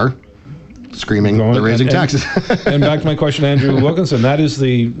Liberals are screaming they're raising taxes. And back to my question, Andrew Wilkinson, that is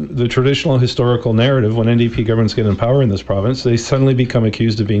the traditional historical narrative. When NDP governments get in power in this province, they suddenly become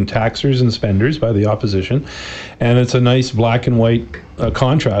accused of being taxers and spenders by the opposition. And it's a nice black and white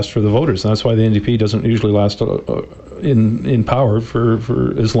contrast for the voters. And that's why the NDP doesn't usually last in power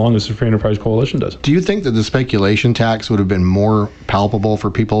for as long as the Free Enterprise Coalition does. Do you think that the speculation tax would have been more palpable for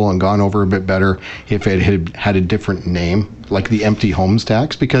people and gone over a bit better if it had a different name, like the empty homes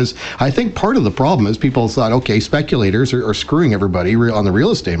tax? Because I think part of the problem is people thought, okay, speculators are screwing everybody on the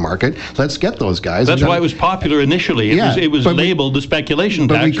real estate market. Let's get those guys. That's why it was popular initially. It was labeled the speculation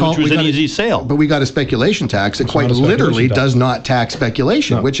tax, which was an easy sale. But we got a speculation tax that quite literally does not tax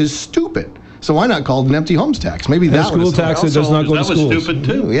speculation, which is stupid. So why not call it an empty homes tax? Maybe that school tax that does not go to schools. That was stupid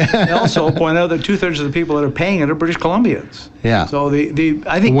too. Yeah. They also point out that 2/3 of the people that are paying it are British Columbians. Yeah. So I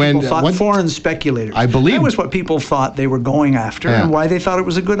think people thought foreign speculators. I believe that was what people thought they were going after, Yeah. and why they thought it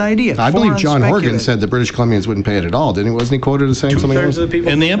was a good idea. I believe John Horgan speculators. said the British Columbians wouldn't pay it at all, didn't he? Wasn't he quoted as saying something else? Of the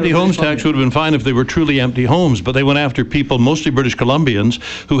people and the empty homes tax would have been fine if they were truly empty homes, but they went after people, mostly British Columbians,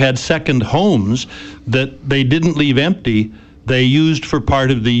 who had second homes that they didn't leave empty. They used for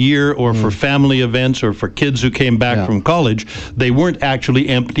part of the year or for family events or for kids who came back from college. They weren't actually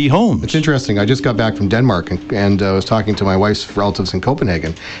empty homes. It's interesting. I just got back from Denmark and was talking to my wife's relatives in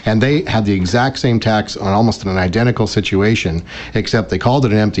Copenhagen, and they had the exact same tax on almost an identical situation, except they called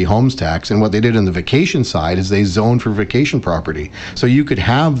it an empty homes tax. And what they did on the vacation side is they zoned for vacation property. So you could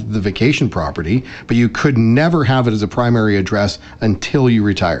have the vacation property, but you could never have it as a primary address until you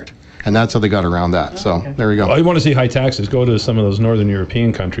retired. And that's how they got around that. So there we go. Well, you want to see high taxes, go to some of those northern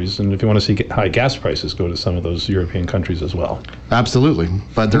European countries. And if you want to see high gas prices, go to some of those European countries as well. Absolutely.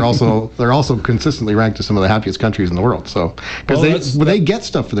 But they're also consistently ranked as some of the happiest countries in the world. So because they get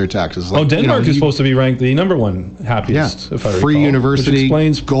stuff for their taxes. Like, Denmark is supposed to be ranked the number one happiest, if I recall. Free university,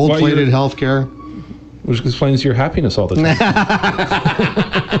 gold-plated healthcare. Which explains your happiness all the time.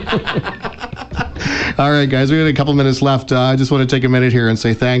 All right, guys, we got a couple minutes left. I just want to take a minute here and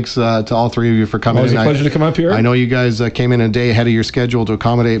say thanks to all three of you for coming. Always a pleasure to come up here. I know you guys came in a day ahead of your schedule to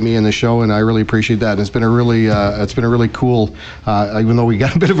accommodate me in the show, and I really appreciate that. And it's been a really cool, even though we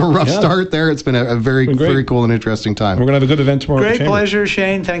got a bit of a rough start there, it's been a very cool and interesting time. We're going to have a good event tomorrow. Great pleasure,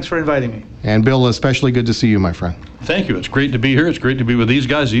 Shane. Thanks for inviting me. And Bill, especially good to see you, my friend. Thank you. It's great to be here. It's great to be with these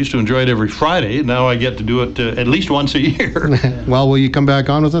guys. I used to enjoy it every Friday. Now I get to do it at least once a year. Well, will you come back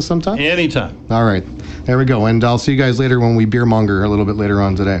on with us sometime? Anytime. All right. There we go. And I'll see you guys later when we beer monger a little bit later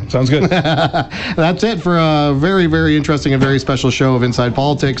on today. Sounds good. That's it for a very, very interesting and very special show of Inside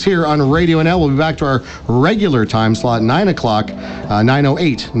Politics here on Radio NL. We'll be back to our regular time slot, 9 o'clock,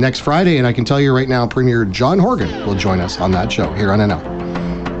 9:08 next Friday. And I can tell you right now, Premier John Horgan will join us on that show here on NL.